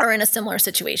are in a similar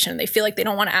situation. They feel like they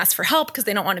don't want to ask for help because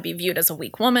they don't want to be viewed as a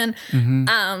weak woman.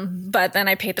 But then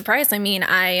I paid the price. I mean,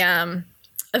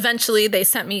 eventually they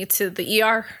sent me to the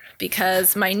ER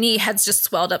because my knee had just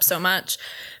swelled up so much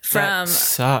that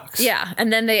sucks. Yeah.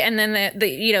 And then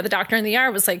the doctor in the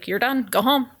ER was like, you're done, go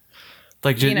home.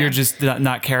 Like you're just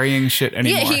not carrying shit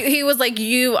anymore. Yeah, he was like,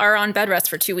 you are on bed rest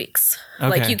for 2 weeks. Okay.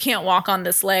 Like you can't walk on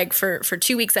this leg for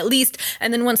 2 weeks at least.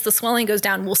 And then once the swelling goes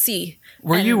down, we'll see.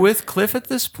 Were you with Cliff at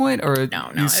this point, or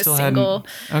no? I was single.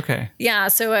 Okay. Yeah,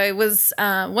 so I was.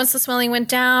 Once the swelling went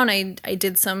down, I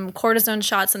did some cortisone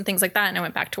shots and things like that, and I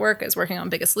went back to work. I was working on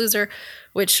Biggest Loser,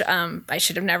 which I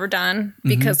should have never done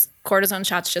because cortisone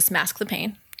shots just mask the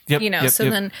pain.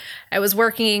 Then I was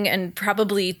working and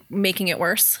probably making it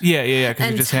worse. Yeah, because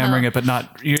you're just hammering it, but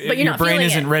your brain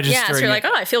isn't registering. Yeah, so you're like,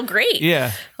 oh, I feel great.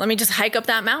 Yeah, let me just hike up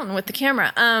that mountain with the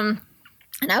camera.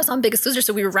 And I was on Biggest Loser,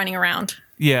 so we were running around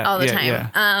all the time. Yeah.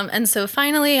 And so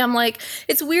finally, I'm like,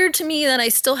 it's weird to me that I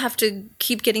still have to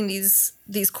keep getting these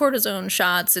cortisone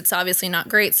shots. It's obviously not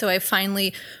great. So I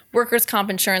finally, workers'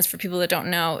 comp insurance, for people that don't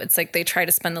know, it's like they try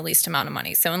to spend the least amount of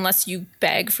money. So unless you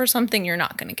beg for something, you're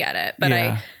not going to get it. But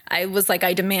I was like,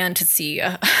 I demand to see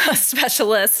a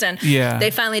specialist. And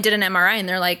they finally did an MRI and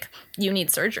they're like, you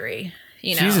need surgery.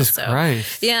 Jesus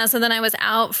Christ. Yeah. So then I was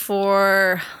out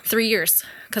for 3 years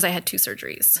because I had 2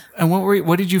 surgeries. And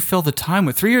what did you fill the time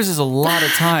with? 3 years is a lot of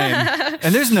time.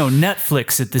 And there's no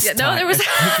Netflix at this time. No, there was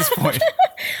at this point.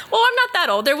 Well, I'm not that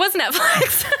old. There was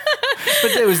Netflix.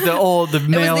 But it was the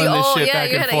mail and the shit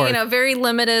back and forth. You had very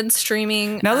limited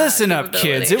streaming. Now listen up,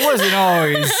 kids. It wasn't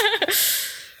always.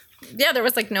 Yeah, there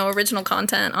was like no original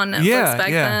content on Netflix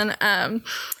back then.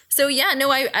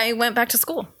 I went back to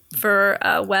school for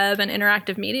web and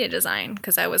interactive media design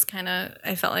because I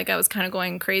felt like I was kind of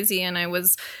going crazy and I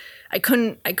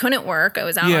couldn't work. I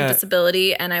was out on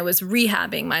disability and I was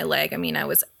rehabbing my leg. I mean, I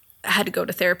had to go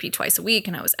to therapy twice a week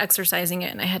and I was exercising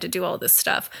it and I had to do all this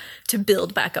stuff to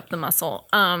build back up the muscle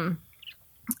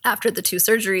after the 2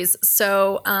 surgeries.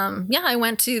 So, I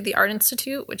went to the Art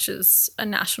Institute, which is a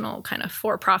national kind of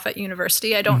for-profit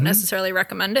university. I don't necessarily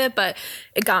recommend it, but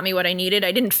it got me what I needed.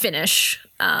 I didn't finish.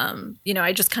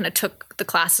 I just kind of took the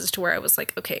classes to where I was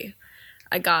like, okay,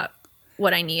 I got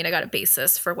what I need. I got a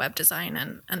basis for web design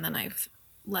and then I've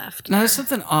left. Now, there's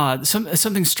something odd.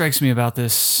 Something strikes me about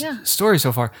this story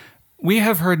so far. We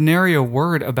have heard nary a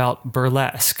word about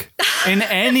burlesque in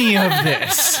any of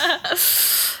this.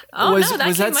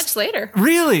 That came much later.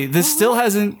 Really? This still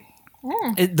hasn't...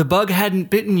 the bug hadn't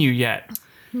bitten you yet.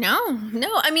 No.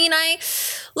 I mean, I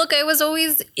was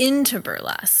always into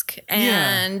burlesque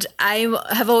and I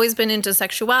have always been into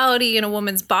sexuality in a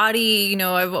woman's body.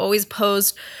 I've always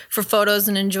posed for photos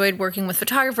and enjoyed working with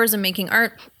photographers and making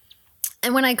art.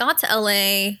 And when I got to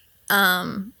LA,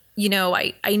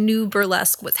 I knew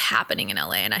burlesque was happening in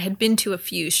LA and I had been to a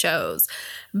few shows,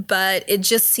 but it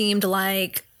just seemed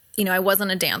like, I wasn't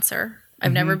a dancer.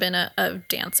 I've never been a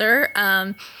dancer.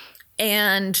 Then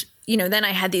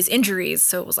I had these injuries.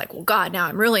 So it was like, well, God, now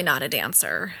I'm really not a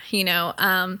dancer.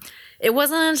 It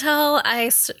wasn't until I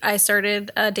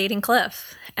started dating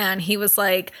Cliff and he was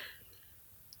like,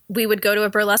 we would go to a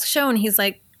burlesque show and he's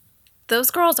like, those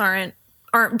girls aren't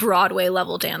Broadway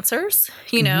level dancers.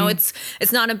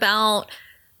 It's not about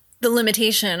the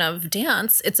limitation of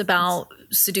dance. It's about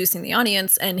seducing the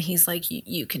audience. And he's like,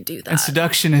 you can do that. And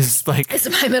seduction is like... It's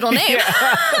my middle name.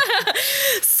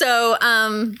 So,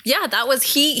 that was...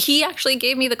 He actually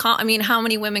gave me the... how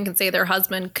many women can say their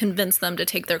husband convinced them to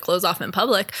take their clothes off in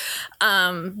public?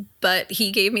 But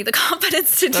he gave me the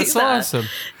confidence to do that. That's awesome.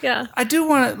 Yeah. I do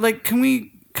want to... can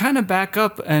we kind of back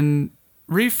up and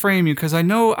reframe you? Because I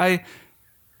know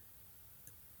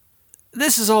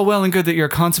this is all well and good that you're a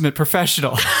consummate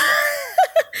professional.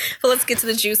 Well, let's get to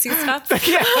the juicy stuff.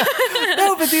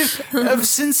 No, but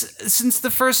since the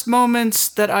first moments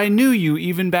that I knew you,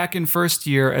 even back in first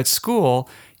year at school,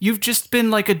 you've just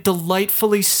been like a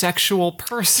delightfully sexual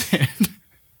person.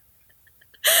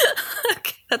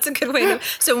 Okay, that's a good way to...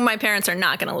 So my parents are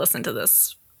not going to listen to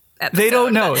this episode. They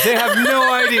don't know. They have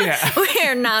no idea. We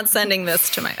are not sending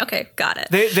this to my... Okay, got it.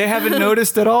 They haven't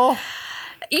noticed at all?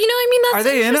 That's are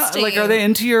they interesting. are they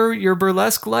into your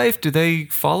burlesque life? Do they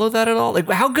follow that at all? Like,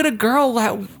 how good a girl?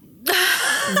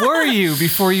 were you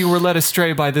before you were led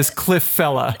astray by this Cliff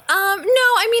fella? No,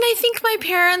 I mean, I think my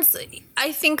parents,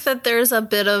 I think that there's a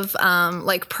bit of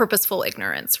like purposeful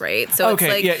ignorance, right? So Okay,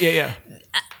 it's like, yeah.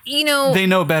 you know, They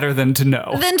know better than to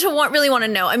know. really want to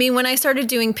know. I mean, when I started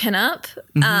doing pinup,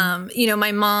 you know,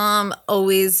 my mom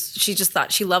always, she just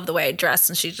thought she loved the way I dressed,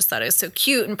 and she just thought it was so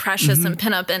cute and precious and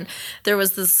pinup. And there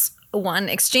was this one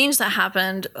exchange that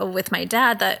happened with my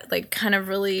dad that like kind of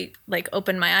really like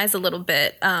opened my eyes a little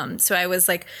bit. So I was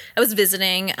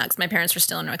visiting because my parents were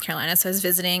still in North Carolina. So I was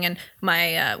visiting, and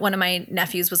my one of my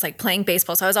nephews was like playing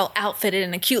baseball. So I was all outfitted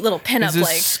in a cute little pinup. Is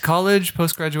this like college,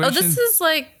 post graduation? Oh, this is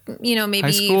like, you know,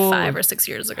 maybe 5 or 6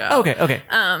 years ago. Okay.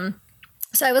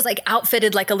 So I was like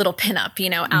outfitted like a little pinup, you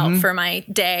know, out for my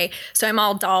day. So I'm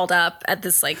all dolled up at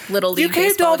this like little league You came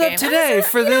baseball dolled game. up today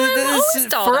for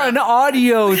an up.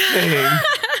 audio thing.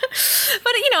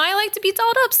 But, you know, I like to be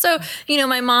dolled up. So, you know,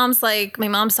 my mom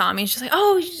saw me. She's like,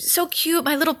 oh, you're so cute,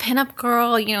 my little pinup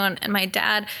girl, you know, and my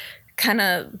dad kind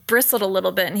of bristled a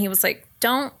little bit, and he was like,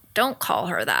 don't call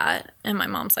her that. And my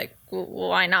mom's like, well,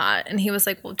 why not? And he was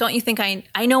like, well, don't you think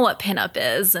I know what pinup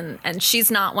is? And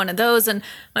she's not one of those. And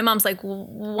my mom's like, well,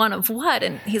 one of what?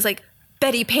 And he's like,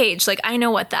 Betty Page. Like, I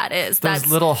know what that is. Those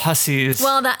little hussies.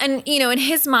 Well, and, you know, in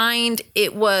his mind,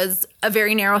 it was a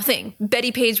very narrow thing.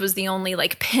 Betty Page was the only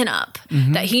like pinup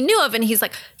that he knew of. And he's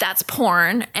like, that's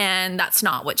porn, and that's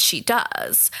not what she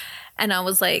does. And I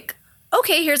was like,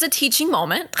 okay, here's a teaching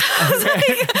moment.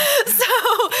 So,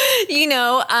 you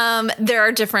know, there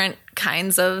are different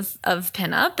kinds of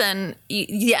pinup, and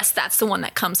yes, that's the one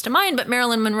that comes to mind. But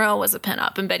Marilyn Monroe was a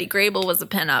pinup, and Betty Grable was a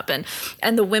pinup,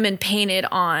 and the women painted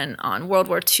on World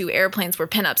War II airplanes were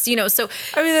pinups. You know, so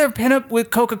I mean, they're pinup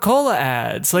with Coca-Cola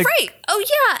ads, like right. Oh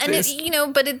yeah, and you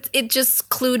know, but it just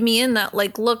clued me in that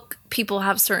like, look, people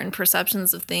have certain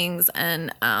perceptions of things,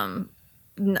 and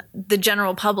the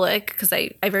general public, because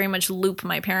I very much loop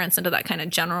my parents into that kind of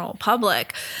general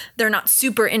public, they're not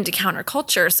super into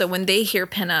counterculture. So when they hear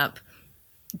pinup,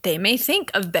 they may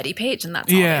think of Betty Page, and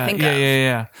that's all they think of.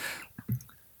 Yeah.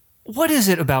 What is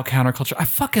it about counterculture? I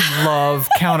fucking love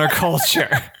counterculture.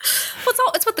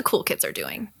 Well, it's what the cool kids are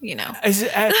doing, you know.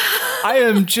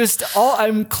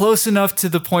 I'm close enough to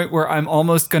the point where I'm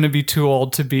almost going to be too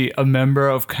old to be a member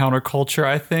of counterculture,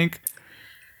 I think.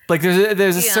 Like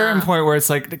there's a certain point where it's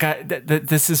like,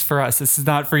 this is for us. This is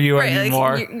not for you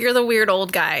anymore. Like you're the weird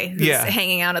old guy who's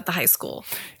hanging out at the high school.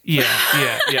 Yeah.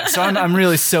 So I'm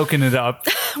really soaking it up.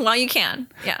 Well, you can.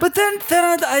 Yeah. But then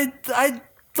I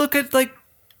look at like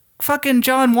fucking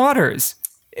John Waters.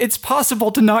 It's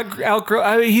possible to not outgrow.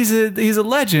 I mean, he's a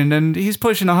legend, and he's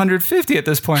pushing 150 at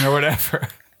this point or whatever.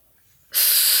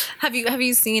 Have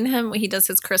you seen him? He does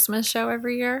his Christmas show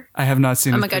every year. I have not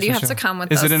seen. Oh my god, you have to come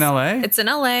with us. Is it in LA? It's in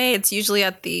LA. It's usually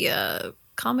at the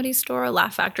Comedy Store,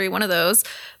 Laugh Factory, one of those.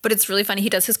 But it's really funny. He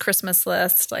does his Christmas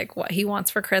list, like what he wants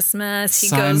for Christmas.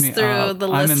 He goes through the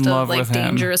list of like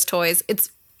dangerous toys.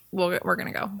 We're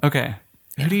gonna go. Okay.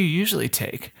 Who do you usually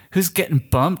take? Who's getting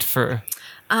bumped for?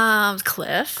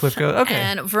 Cliff. Cliff goes. Okay.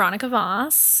 And Veronica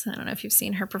Voss. I don't know if you've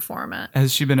seen her perform at.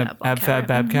 Has she been at Ab Fab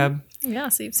Bab Cab? Yeah,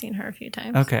 so you've seen her a few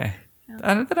times. Okay. Yeah.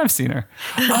 I don't think I've seen her.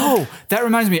 Oh, that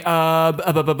reminds me.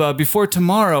 Before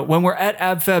tomorrow, when we're at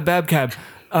Ab Fab Bab Cab,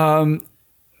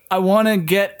 I want to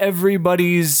get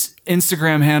everybody's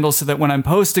Instagram handle so that when I'm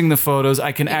posting the photos,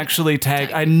 I can actually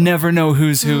tag. I never know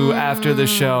who's who after the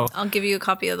show. I'll give you a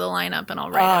copy of the lineup, and I'll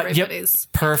write everybody's.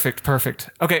 Yep. Perfect.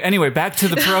 Okay, anyway, back to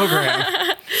the program.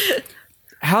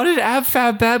 How did Ab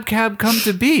Fab Bab Cab come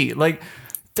to be? Like,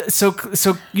 so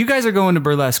you guys are going to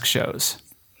burlesque shows.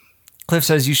 Cliff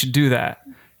says you should do that.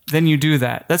 Then you do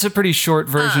that. That's a pretty short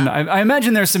version. I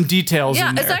imagine there's some details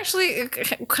in there. It's actually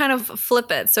kind of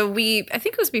flip it. So I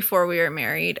think it was before we were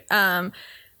married.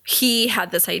 He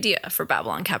had this idea for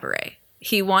Babylon Cabaret.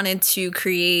 He wanted to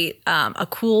create a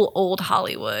cool old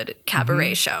Hollywood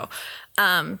cabaret show.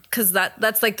 Because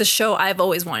that's like the show I've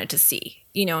always wanted to see,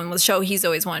 you know, and the show he's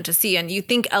always wanted to see. And you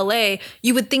think LA,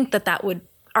 you would think that would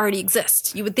already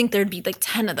exist. You would think there'd be like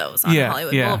 10 of those on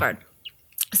Hollywood Boulevard.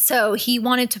 So he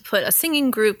wanted to put a singing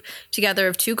group together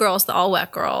of 2 girls, the All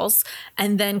Wet Girls,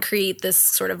 and then create this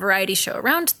sort of variety show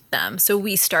around them. So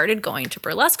we started going to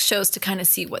burlesque shows to kind of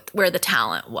see where the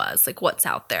talent was, like what's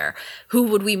out there, who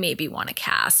would we maybe want to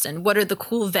cast, and what are the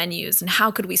cool venues, and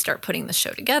how could we start putting the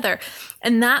show together.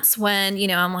 And that's when, you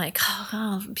know, I'm like,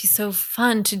 oh, it'd be so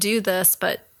fun to do this,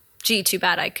 but gee, too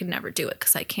bad I could never do it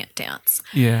because I can't dance.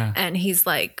 Yeah. And he's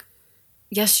like,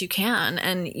 yes, you can.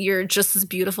 And you're just as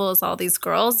beautiful as all these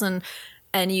girls. And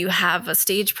and you have a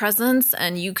stage presence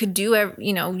and you could do,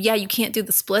 you can't do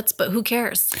the splits, but who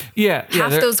cares? Yeah.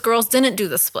 Half those girls didn't do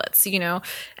the splits,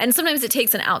 and sometimes it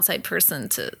takes an outside person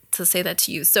to say that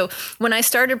to you. So when I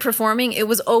started performing, it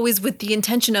was always with the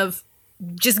intention of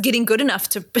just getting good enough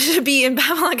to be in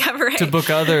Babylon Cabaret. To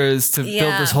book others, to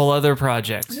build this whole other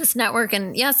project. This network.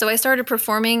 And so I started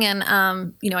performing and,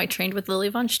 I trained with Lily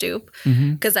Von Stoop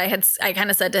because I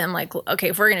kind of said to him, like, okay,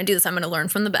 if we're going to do this, I'm going to learn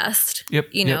from the best. Yep.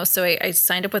 So I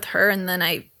signed up with her, and then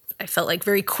I felt like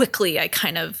very quickly I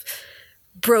kind of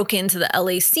broke into the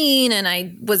LA scene, and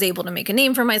I was able to make a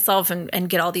name for myself and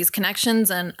get all these connections.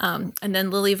 And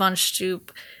then Lily Von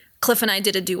Stoop, Cliff and I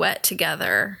did a duet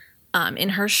together in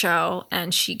her show,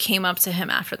 and she came up to him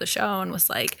after the show and was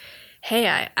like,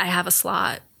 hey, I have a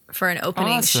slot for an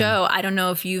opening show. I don't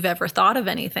know if you've ever thought of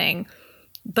anything,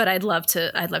 but I'd love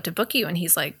to book you. And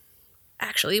he's like,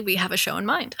 actually, we have a show in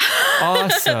mind.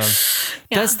 Awesome.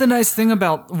 That's the nice thing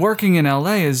about working in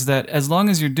LA, is that as long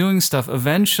as you're doing stuff,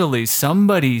 eventually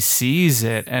somebody sees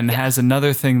it and has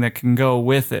another thing that can go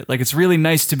with it. Like, it's really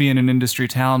nice to be in an industry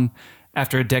town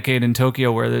after a decade in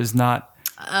Tokyo where there's not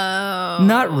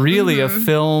really a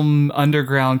film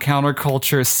underground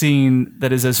counterculture scene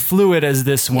that is as fluid as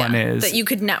this one is. That you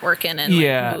could network in and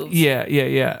move.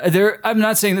 Yeah. I'm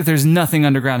not saying that there's nothing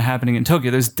underground happening in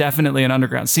Tokyo. There's definitely an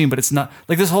underground scene, but it's not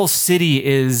like this whole city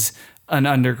is an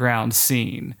underground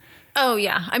scene. Oh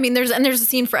yeah. I mean, there's a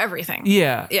scene for everything.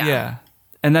 Yeah.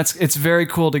 And it's very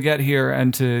cool to get here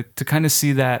and to kind of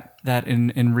see that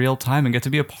in real time and get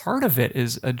to be a part of it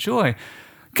is a joy.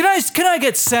 Can I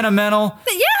get sentimental?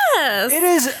 Yes. It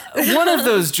is one of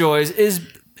those joys is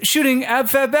shooting Ab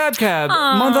Fab Bab Cab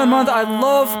month on month.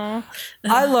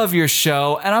 I love your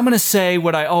show, and I'm going to say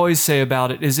what I always say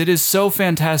about it is so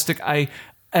fantastic. I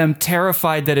am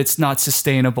terrified that it's not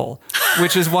sustainable,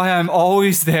 which is why I'm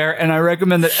always there, and I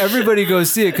recommend that everybody go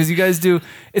see it because you guys do.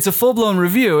 It's a full-blown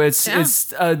review. It's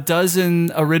a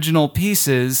dozen original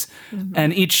pieces,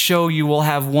 and each show you will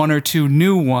have one or two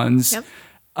new ones. Yep.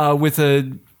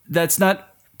 That's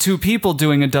not two people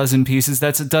doing a dozen pieces.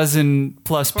 That's a dozen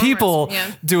plus people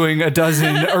doing a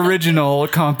dozen original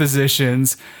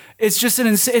compositions. It's just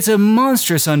it's a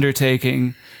monstrous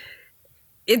undertaking.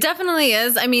 It definitely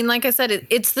is. I mean, like I said,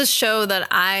 it's the show that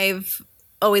I've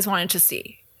always wanted to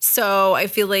see. So I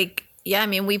feel like,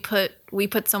 we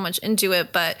put so much into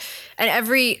it, and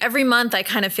every month I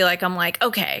kind of feel like I'm like,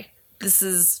 okay, this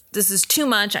is too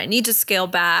much. I need to scale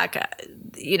back.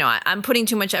 I'm putting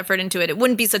too much effort into it. It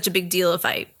wouldn't be such a big deal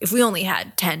if we only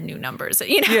had 10 new numbers,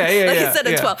 instead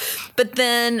of 12. But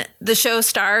then the show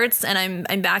starts and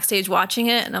I'm backstage watching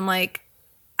it and I'm like,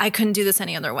 I couldn't do this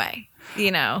any other way.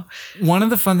 One of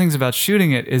the fun things about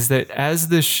shooting it is that as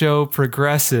the show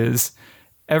progresses,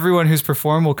 everyone who's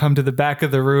performed will come to the back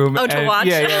of the room. To watch?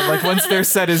 Yeah. Like once their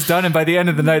set is done, and by the end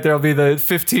of the night, there'll be the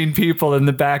 15 people in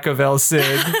the back of El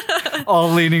Cid, all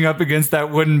leaning up against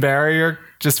that wooden barrier,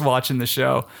 just watching the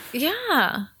show.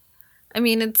 Yeah. I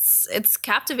mean, it's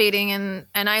captivating and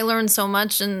I learned so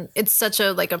much, and it's such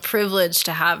a privilege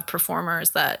to have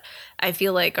performers that I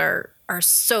feel like are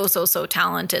so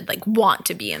talented, like want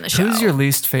to be in the show. Who's your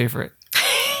least favorite?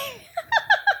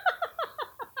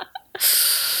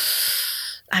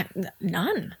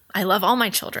 None. I love all my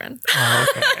children. Oh,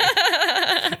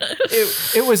 okay.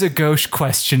 It was a gauche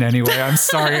question anyway. I'm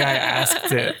sorry I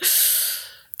asked it.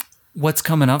 What's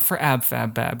coming up for Ab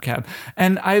Fab Bab Cab?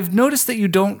 And I've noticed that you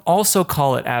don't also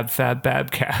call it Ab Fab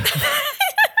Bab Cab.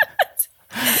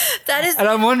 That is, and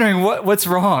I'm wondering what's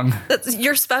wrong. That's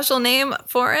your special name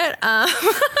for it.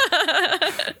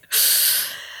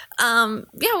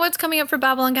 What's coming up for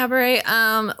Babylon Cabaret?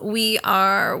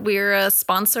 We're a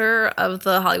sponsor of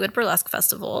the Hollywood Burlesque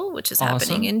Festival, which is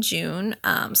happening in June.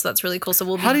 So that's really cool. So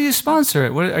we'll be. How do you sponsor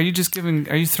it? What are you just giving?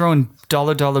 Are you throwing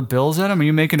dollar bills at them? Are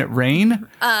you making it rain?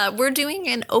 We're doing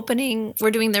an opening.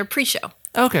 We're doing their pre-show.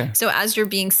 Okay. So as you're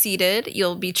being seated,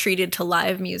 you'll be treated to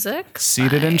live music.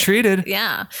 Seated and treated.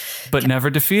 Yeah. But never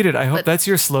defeated. I hope that's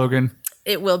your slogan.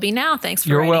 It will be now. Thanks for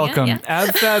You're writing welcome. It. Yeah.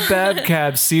 Ab Fab Bab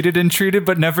Cab, seated and treated,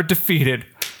 but never defeated.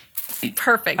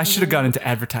 Perfect. I should have gone into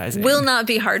advertising. Will not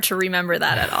be hard to remember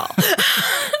that at all.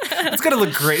 It's going to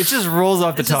look great. It just rolls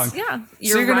off the tongue.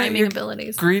 Your rhyming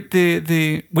abilities. Greet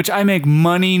the which I make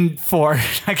money for.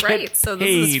 I get right. So this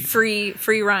paid. is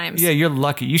free rhymes. Yeah, you're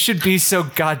lucky. You should be so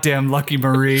goddamn lucky,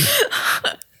 Marie.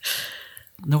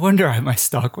 No wonder my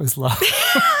stock was low.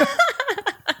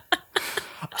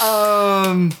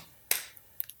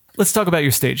 Let's talk about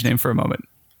your stage name for a moment.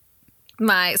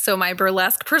 My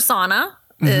burlesque persona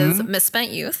is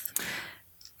Misspent Youth.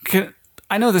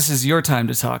 I know this is your time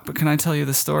to talk, but can I tell you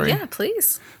the story? Yeah,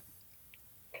 please.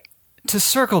 to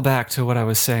circle back to what I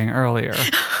was saying earlier,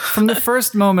 from the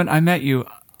first moment I met you,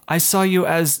 I saw you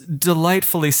as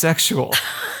delightfully sexual.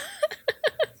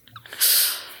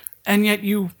 And yet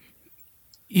you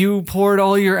poured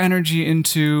all your energy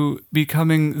into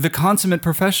becoming the consummate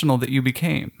professional that you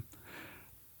became.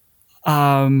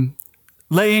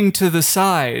 Laying to the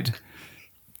side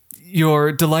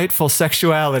your delightful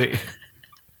sexuality.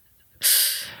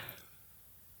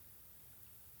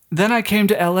 Then I came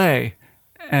to LA,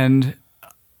 and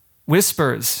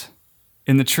whispers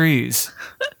in the trees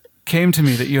came to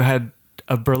me that you had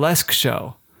a burlesque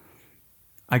show.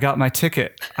 I got my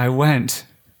ticket. I went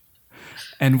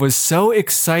and was so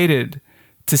excited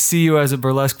to see you as a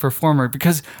burlesque performer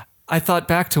because I thought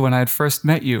back to when I had first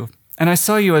met you and I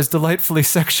saw you as delightfully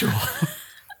sexual.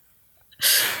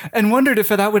 And wondered if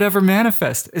that would ever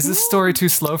manifest. Is this story too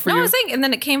slow for you? No, I was thinking, and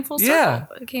then it came full circle. Yeah.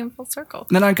 It came full circle.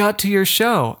 Then I got to your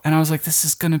show, and I was like, this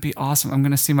is going to be awesome. I'm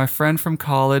going to see my friend from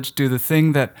college do the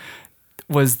thing that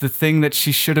was the thing that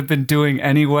she should have been doing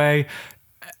anyway,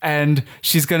 and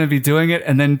she's going to be doing it.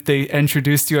 And then they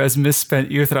introduced you as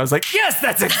Misspent Youth, and I was like, yes,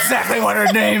 that's exactly what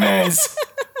her name is.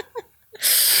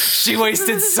 She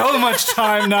wasted so much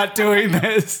time not doing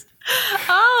this.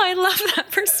 Oh, I love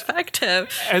that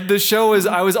perspective. And the show was,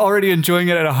 I was already enjoying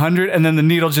it at 100, and then the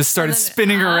needle just started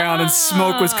spinning around and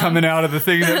smoke was coming out of the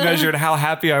thing that measured how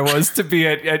happy I was to be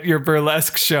at your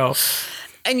burlesque show.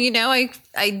 And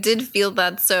I did feel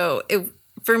that. So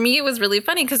for me, it was really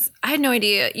funny because I had no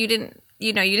idea you didn't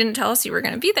tell us you were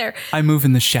going to be there. I move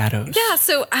in the shadows. Yeah.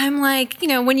 So I'm like,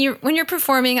 when you're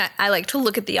performing, I like to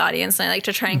look at the audience and I like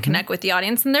to try and connect with the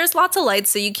audience. And there's lots of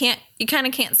lights, so you kind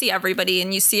of can't see everybody,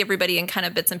 and you see everybody in kind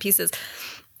of bits and pieces.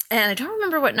 And I don't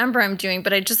remember what number I'm doing,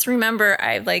 but I just remember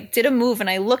I like did a move and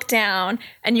I looked down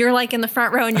and you're like in the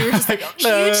front row and you were just like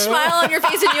huge smile on your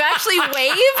face and you actually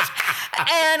waved.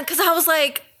 And because I was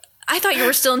like, I thought you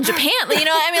were still in Japan. You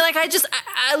know, I mean, like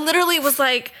I literally was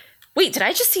like, wait, did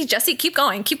I just see Jesse? Keep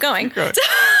going.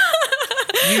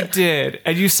 You did.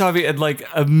 And you saw me at like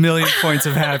a million points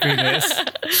of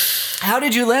happiness. How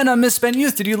did you land on Misspent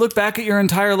Youth? Did you look back at your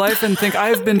entire life and think,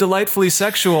 I've been delightfully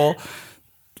sexual?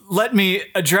 Let me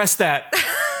address that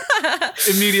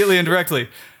immediately and directly.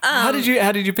 How did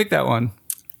you pick that one?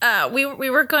 We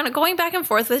were going back and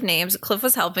forth with names. Cliff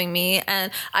was helping me,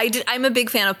 and I'm a big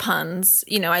fan of puns.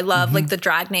 You know, I love like the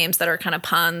drag names that are kind of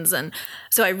puns, and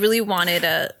so I really wanted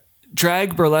a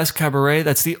drag burlesque cabaret.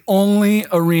 That's the only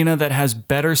arena that has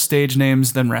better stage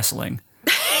names than wrestling.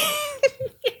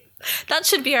 That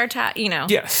should be our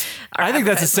Yes. I think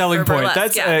that's a selling point.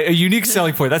 That's a unique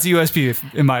selling point. That's a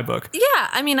USP in my book. Yeah.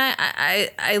 I mean,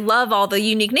 I love all the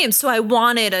unique names. So I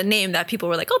wanted a name that people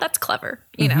were like, oh, that's clever,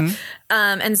 you know?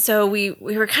 And so we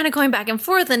were kind of going back and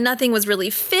forth and nothing was really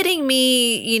fitting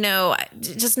me, you know,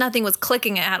 just nothing was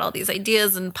clicking. I had all these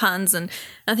ideas and puns and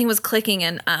nothing was clicking.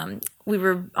 And we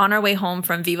were on our way home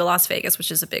from Viva Las Vegas, which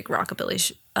is a big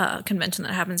rockabilly convention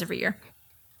that happens every year.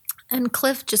 And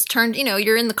Cliff just turned,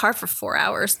 you're in the car for 4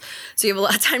 hours, so you have a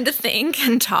lot of time to think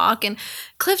and talk. And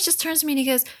Cliff just turns to me and he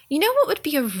goes, you know what would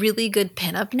be a really good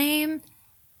pinup name?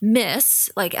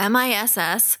 Miss, like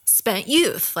MISS, Spent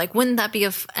Youth. Like, wouldn't that be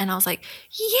and I was like,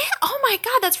 yeah, oh my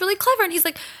God, that's really clever. And he's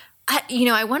like,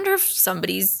 I wonder if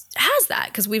somebody's has that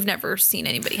because we've never seen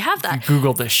anybody have that.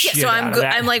 Google the shit so out of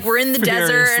that. I'm like, we're in the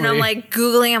desert and I'm like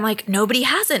Googling. I'm like, nobody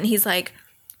has it. And he's like,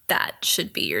 that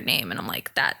should be your name. And I'm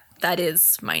like, that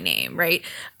is my name, right?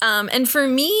 And for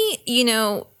me,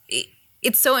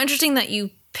 it's so interesting that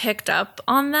you picked up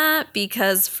on that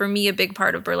because for me, a big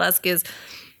part of burlesque is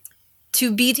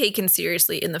to be taken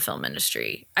seriously in the film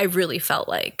industry. I really felt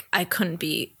like I couldn't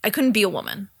be a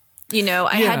woman.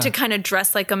 I had to kind of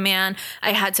dress like a man.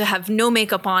 I had to have no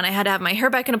makeup on. I had to have my hair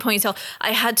back in a ponytail.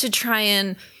 I had to try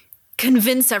and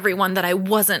convince everyone that I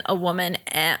wasn't a woman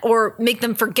or make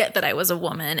them forget that I was a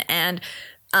woman. And,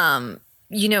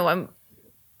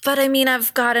 but I mean,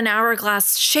 I've got an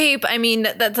hourglass shape. I mean,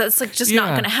 that's like just not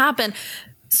going to happen.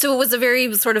 So it was a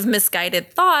very sort of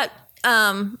misguided thought.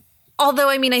 Although,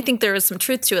 I mean, I think there is some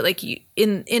truth to it. Like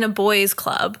in a boys'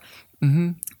 club,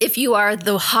 if you are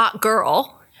the hot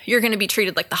girl, you're going to be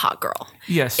treated like the hot girl.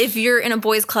 Yes. If you're in a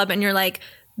boys' club and you're like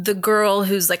the girl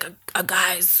who's like a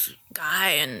guy's guy,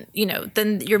 and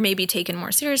then you're maybe taken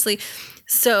more seriously.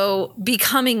 So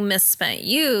becoming Misspent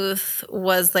Youth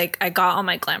was like I got all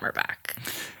my glamour back.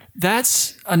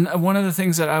 That's one of the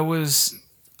things that I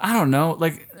don't know,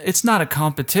 like it's not a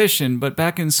competition, but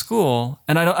back in school,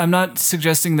 and I'm not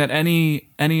suggesting that any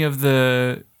of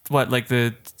the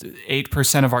the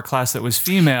 8% of our class that was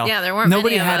female. Yeah, there weren't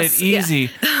nobody many of had us. it easy,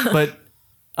 but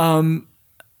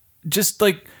just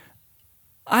like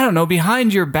I don't know,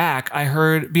 behind your back, I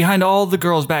heard, behind all the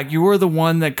girls' back, you were the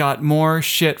one that got more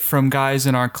shit from guys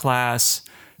in our class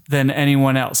than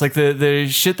anyone else. Like the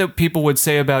shit that people would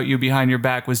say about you behind your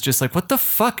back was just like, what the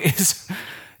fuck is...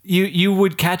 You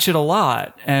would catch it a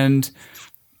lot. And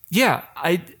yeah,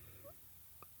 I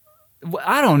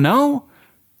don't know.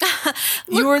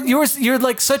 You're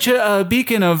like such a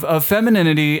beacon of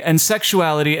femininity and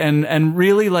sexuality and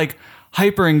really like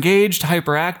hyper engaged,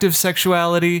 hyperactive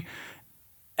sexuality.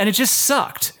 And it just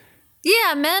sucked.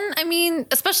 Yeah, men, I mean,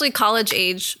 especially college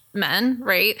age men,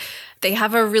 right? They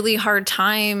have a really hard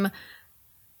time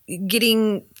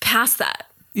getting past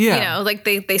that. Yeah. You know, like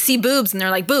they see boobs and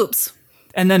they're like, boobs.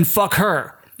 And then fuck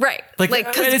her. Right. Like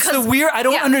it's the weird, I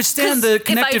don't understand the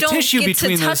connective tissue between If I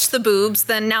don't get to touch the boobs,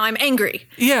 then now I'm angry.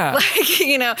 Yeah. Like,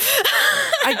 you know.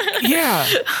 Yeah.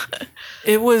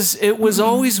 It was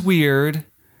always weird.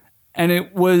 And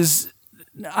it was,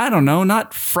 I don't know,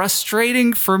 not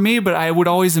frustrating for me, but I would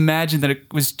always imagine that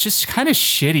it was just kind of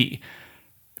shitty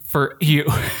for you.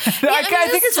 Yeah, I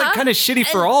think it's like kind of shitty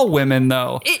for all women,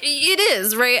 though. It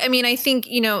is, right? I mean, I think,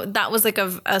 you know, that was like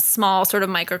a small sort of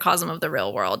microcosm of the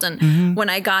real world. And when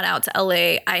I got out to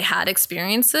LA, I had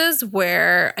experiences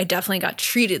where I definitely got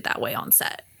treated that way on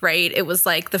set. Right. It was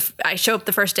like I show up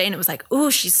the first day and it was like,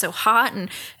 ooh, she's so hot and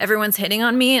everyone's hitting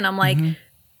on me. And I'm like,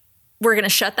 we're going to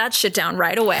shut that shit down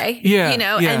right away. Yeah. You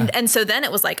know, yeah. and so then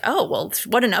it was like, oh, well,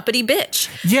 what an uppity bitch.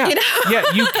 Yeah. You know? Yeah.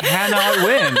 You cannot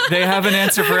win. They have an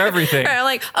answer for everything. Or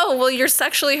like, oh, well, you're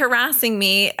sexually harassing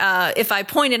me. If I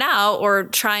point it out or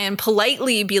try and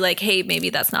politely be like, hey, maybe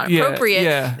that's not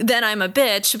appropriate, then I'm a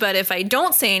bitch. But if I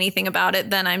don't say anything about it,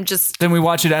 then I'm just... Then we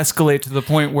watch it escalate to the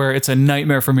point where it's a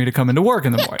nightmare for me to come into work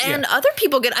in the morning. And other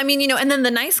people get, I mean, you know, and then the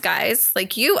nice guys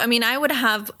like you, I mean, I would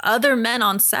have other men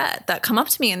on set that come up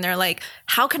to me and they're like,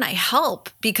 how can I help?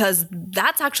 Because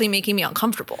that's actually making me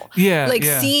uncomfortable. Yeah. Like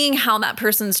seeing how that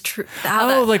person's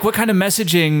like what kind of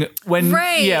messaging when,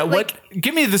 yeah, like,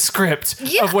 give me the script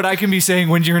of what I can be saying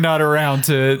when you're not around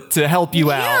to help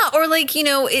you out. Yeah. Or like, you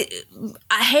know,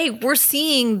 hey, we're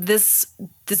seeing this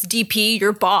DP,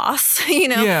 your boss, you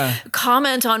know,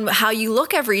 comment on how you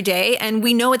look every day. And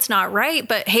we know it's not right,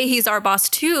 but hey, he's our boss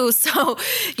too. So,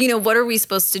 you know, what are we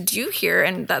supposed to do here?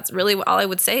 And that's really all I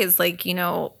would say is like, you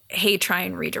know, hey, try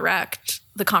and redirect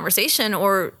the conversation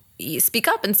or speak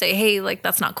up and say, hey, like,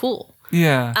 that's not cool.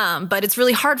 Yeah. But it's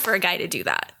really hard for a guy to do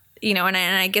that, you know, and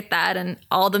I get that. And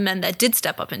all the men that did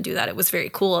step up and do that, it was very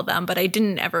cool of them, but I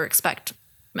didn't ever expect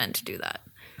men to do that.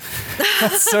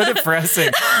 That's so depressing.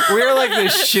 We're like the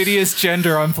shittiest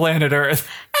gender on planet Earth.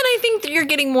 And I think that you're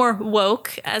getting more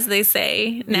woke, as they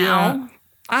say now. Yeah.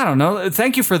 I don't know.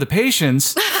 Thank you for the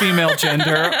patience, female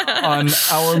gender on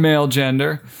our male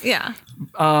gender. Yeah.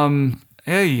 It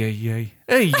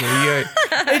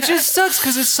just sucks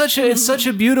because it's such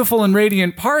a beautiful and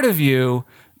radiant part of you.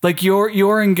 Like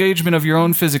your engagement of your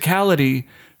own physicality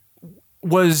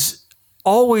was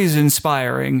always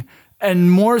inspiring.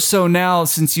 And more so now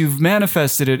since you've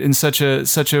manifested it in such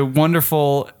a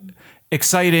wonderful,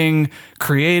 exciting,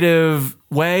 creative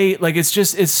way. Like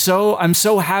I'm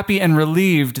so happy and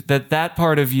relieved that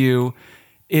part of you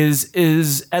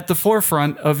is at the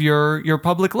forefront of your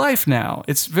public life now.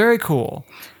 It's very cool.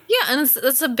 Yeah, and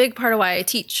that's a big part of why I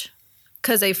teach.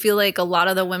 Because I feel like a lot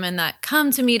of the women that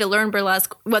come to me to learn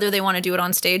burlesque, whether they want to do it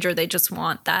on stage or they just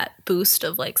want that boost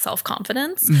of like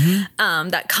self-confidence,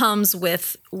 that comes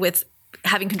with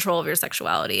having control of your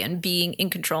sexuality and being in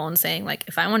control and saying like,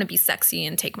 if I want to be sexy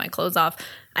and take my clothes off,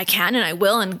 I can and I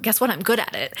will. And guess what? I'm good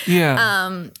at it.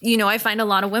 Yeah. You know, I find a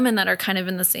lot of women that are kind of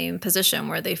in the same position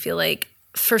where they feel like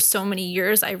for so many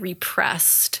years I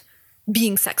repressed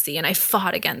being sexy and I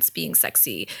fought against being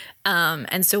sexy.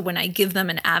 And so when I give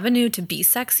them an avenue to be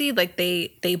sexy, like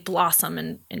they blossom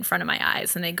in front of my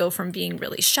eyes and they go from being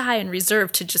really shy and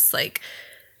reserved to just like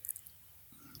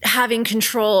having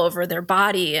control over their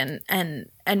body and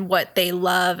what they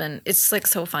love. And it's like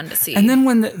so fun to see. And then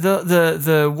when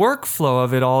the workflow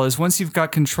of it all is once you've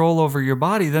got control over your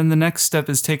body, then the next step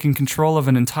is taking control of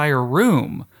an entire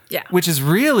room. Yeah. Which is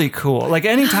really cool. Like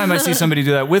anytime I see somebody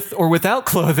do that with or without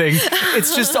clothing,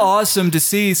 it's just awesome to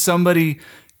see somebody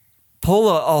pull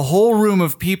a whole room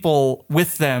of people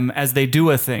with them as they do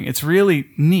a thing. It's really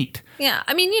neat. Yeah.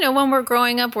 I mean, you know, when we're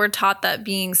growing up, we're taught that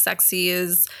being sexy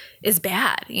is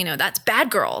bad. You know, that's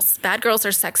bad girls. Bad girls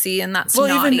are sexy and that's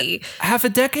naughty. Even half a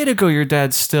decade ago, your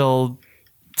dad's still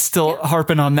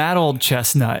harping on that old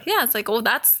chestnut. Yeah, it's like, oh,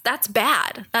 that's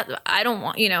bad. That I don't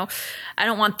want, you know, I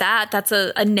don't want that. That's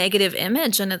a negative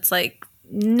image. And it's like,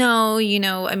 no, you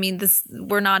know, I mean,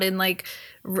 we're not in like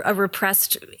a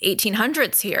repressed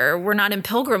 1800s here. We're not in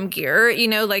pilgrim gear, you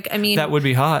know, like, I mean. That would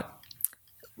be hot.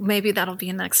 maybe that'll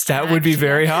be next time. That would be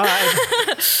very hot.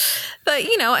 But,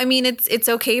 I mean, it's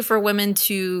okay for women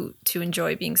to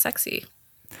enjoy being sexy.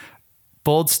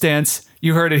 Bold stance.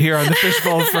 You heard it here on the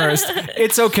Fishbowl first.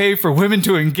 It's okay for women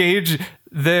to engage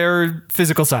their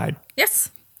physical side. Yes.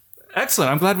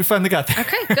 Excellent. I'm glad we finally got there.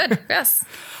 Okay, good. Yes.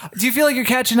 Do you feel like you're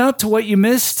catching up to what you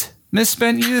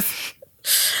misspent youth?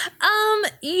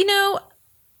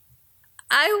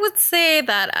 I would say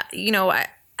that,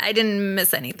 I didn't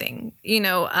miss anything.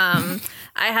 I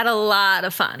had a lot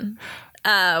of fun.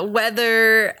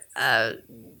 But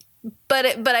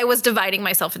I was dividing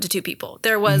myself into two people.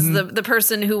 There was the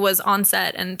person who was on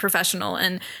set and professional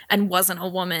and wasn't a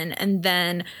woman. And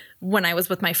then when I was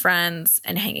with my friends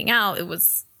and hanging out, it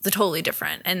was totally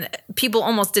different. And people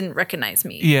almost didn't recognize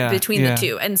me between the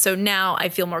two. And so now I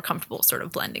feel more comfortable sort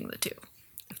of blending the two,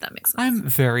 if that makes sense. I'm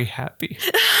very happy.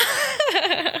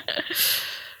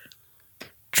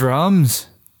 Drums.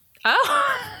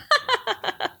 Oh,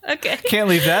 okay. Can't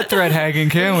leave that thread hanging,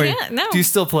 can we? No. Do you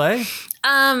still play?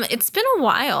 It's been a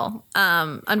while.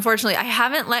 Unfortunately, I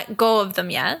haven't let go of them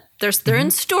yet. They're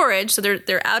in storage, so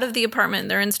they're out of the apartment.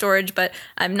 They're in storage, but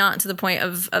I'm not to the point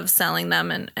of selling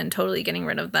them and totally getting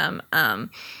rid of them.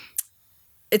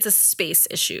 It's a space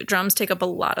issue. Drums take up a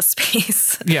lot of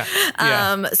space. Yeah.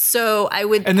 So I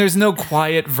would... And there's no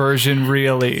quiet version,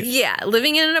 really. Yeah.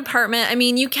 Living in an apartment, I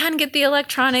mean, you can get the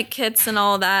electronic kits and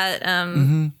all that.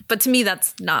 But to me,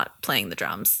 that's not playing the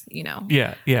drums,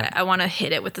 Yeah. I want to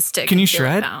hit it with the stick. Can you and feel it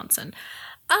shred? bounce and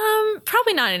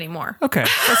probably not anymore. Okay,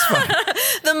 that's fine.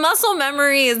 The muscle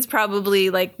memory is probably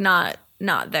like not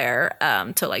there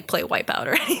to like play Wipeout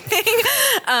or anything.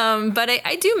 But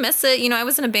I do miss it. I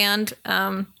was in a band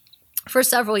for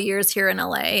several years here in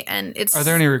LA, and it's... Are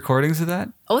there any recordings of that?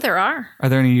 Oh, there are. Are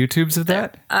there any YouTubes of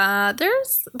that?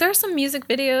 There's some music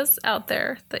videos out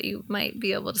there that you might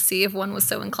be able to see if one was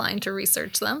so inclined to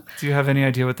research them. Do you have any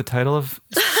idea what the title of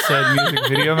said music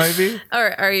video might be?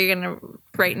 Or are you going to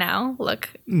right now look?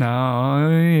 No,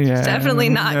 yeah. Definitely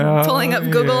not pulling up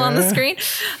Google on the screen.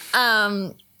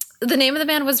 The name of the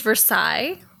band was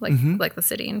Versailles, like the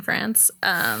city in France.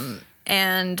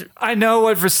 And I know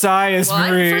what Versailles is,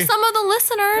 Marie. For some of the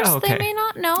listeners, okay. They may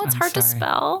not know. It's hard to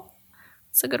spell.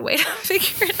 It's a good way to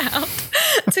figure it out.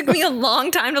 It took me a long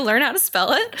time to learn how to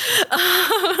spell it.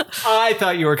 I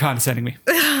thought you were condescending me.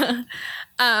 It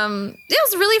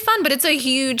was really fun, but it's a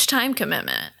huge time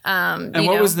commitment. And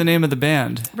what was the name of the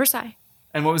band? Versailles.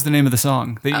 And what was the name of the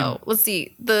song? Let's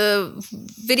see. The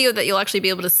video that you'll actually be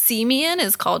able to see me in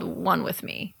is called One With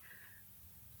Me.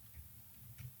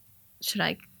 Should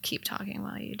I keep talking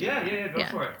while you do Yeah, go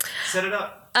for it. Set it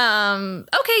up.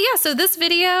 Okay, yeah. So this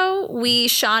video, we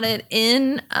shot it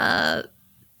in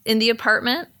the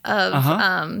apartment of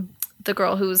the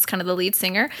girl who's kind of the lead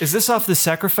singer. Is this off the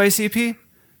Sacrifice EP?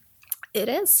 It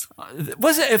is.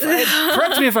 Was it?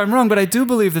 Correct me if I'm wrong, but I do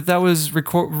believe that was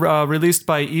released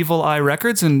by Evil Eye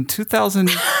Records in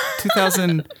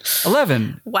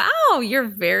 2011. Wow, you're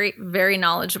very, very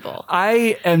knowledgeable.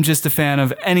 I am just a fan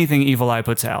of anything Evil Eye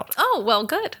puts out. Oh, well,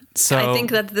 good. So I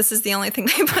think that this is the only thing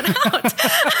they put out.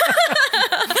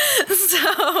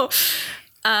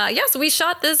 So we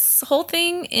shot this whole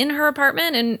thing in her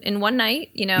apartment in one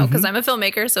night, because I'm a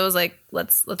filmmaker. So it was like,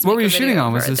 let's what make were you shooting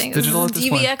on? Was this digital at this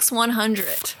point? DVX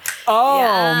 100.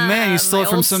 Oh, man, you stole it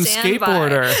from some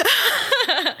skateboarder.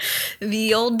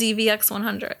 The old DVX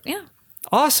 100. Yeah.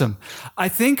 Awesome. I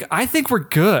think we're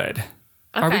good.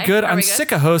 Are we good? I'm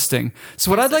sick of hosting.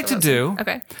 So what I'd like to do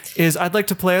is I'd like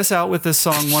to play us out with this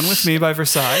song, One With Me by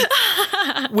Versailles,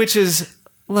 which is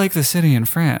like the city in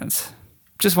France.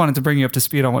 Just wanted to bring you up to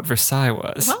speed on what Versailles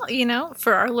was. Well,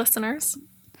 for our listeners.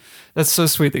 That's so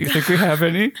sweet that you think we have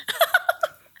any.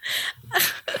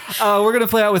 We're going to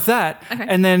play out with that. Okay.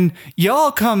 And then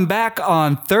y'all come back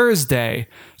on Thursday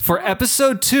for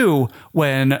episode 2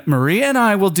 when Maria and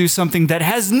I will do something that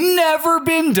has never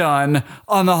been done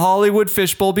on the Hollywood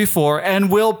Fishbowl before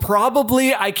and will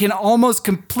probably, I can almost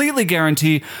completely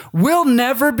guarantee, will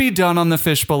never be done on the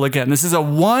Fishbowl again. This is a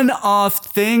one-off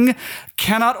thing.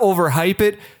 Cannot overhype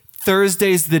it.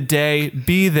 Thursday's the day.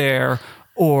 Be there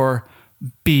or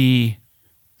be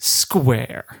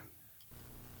square.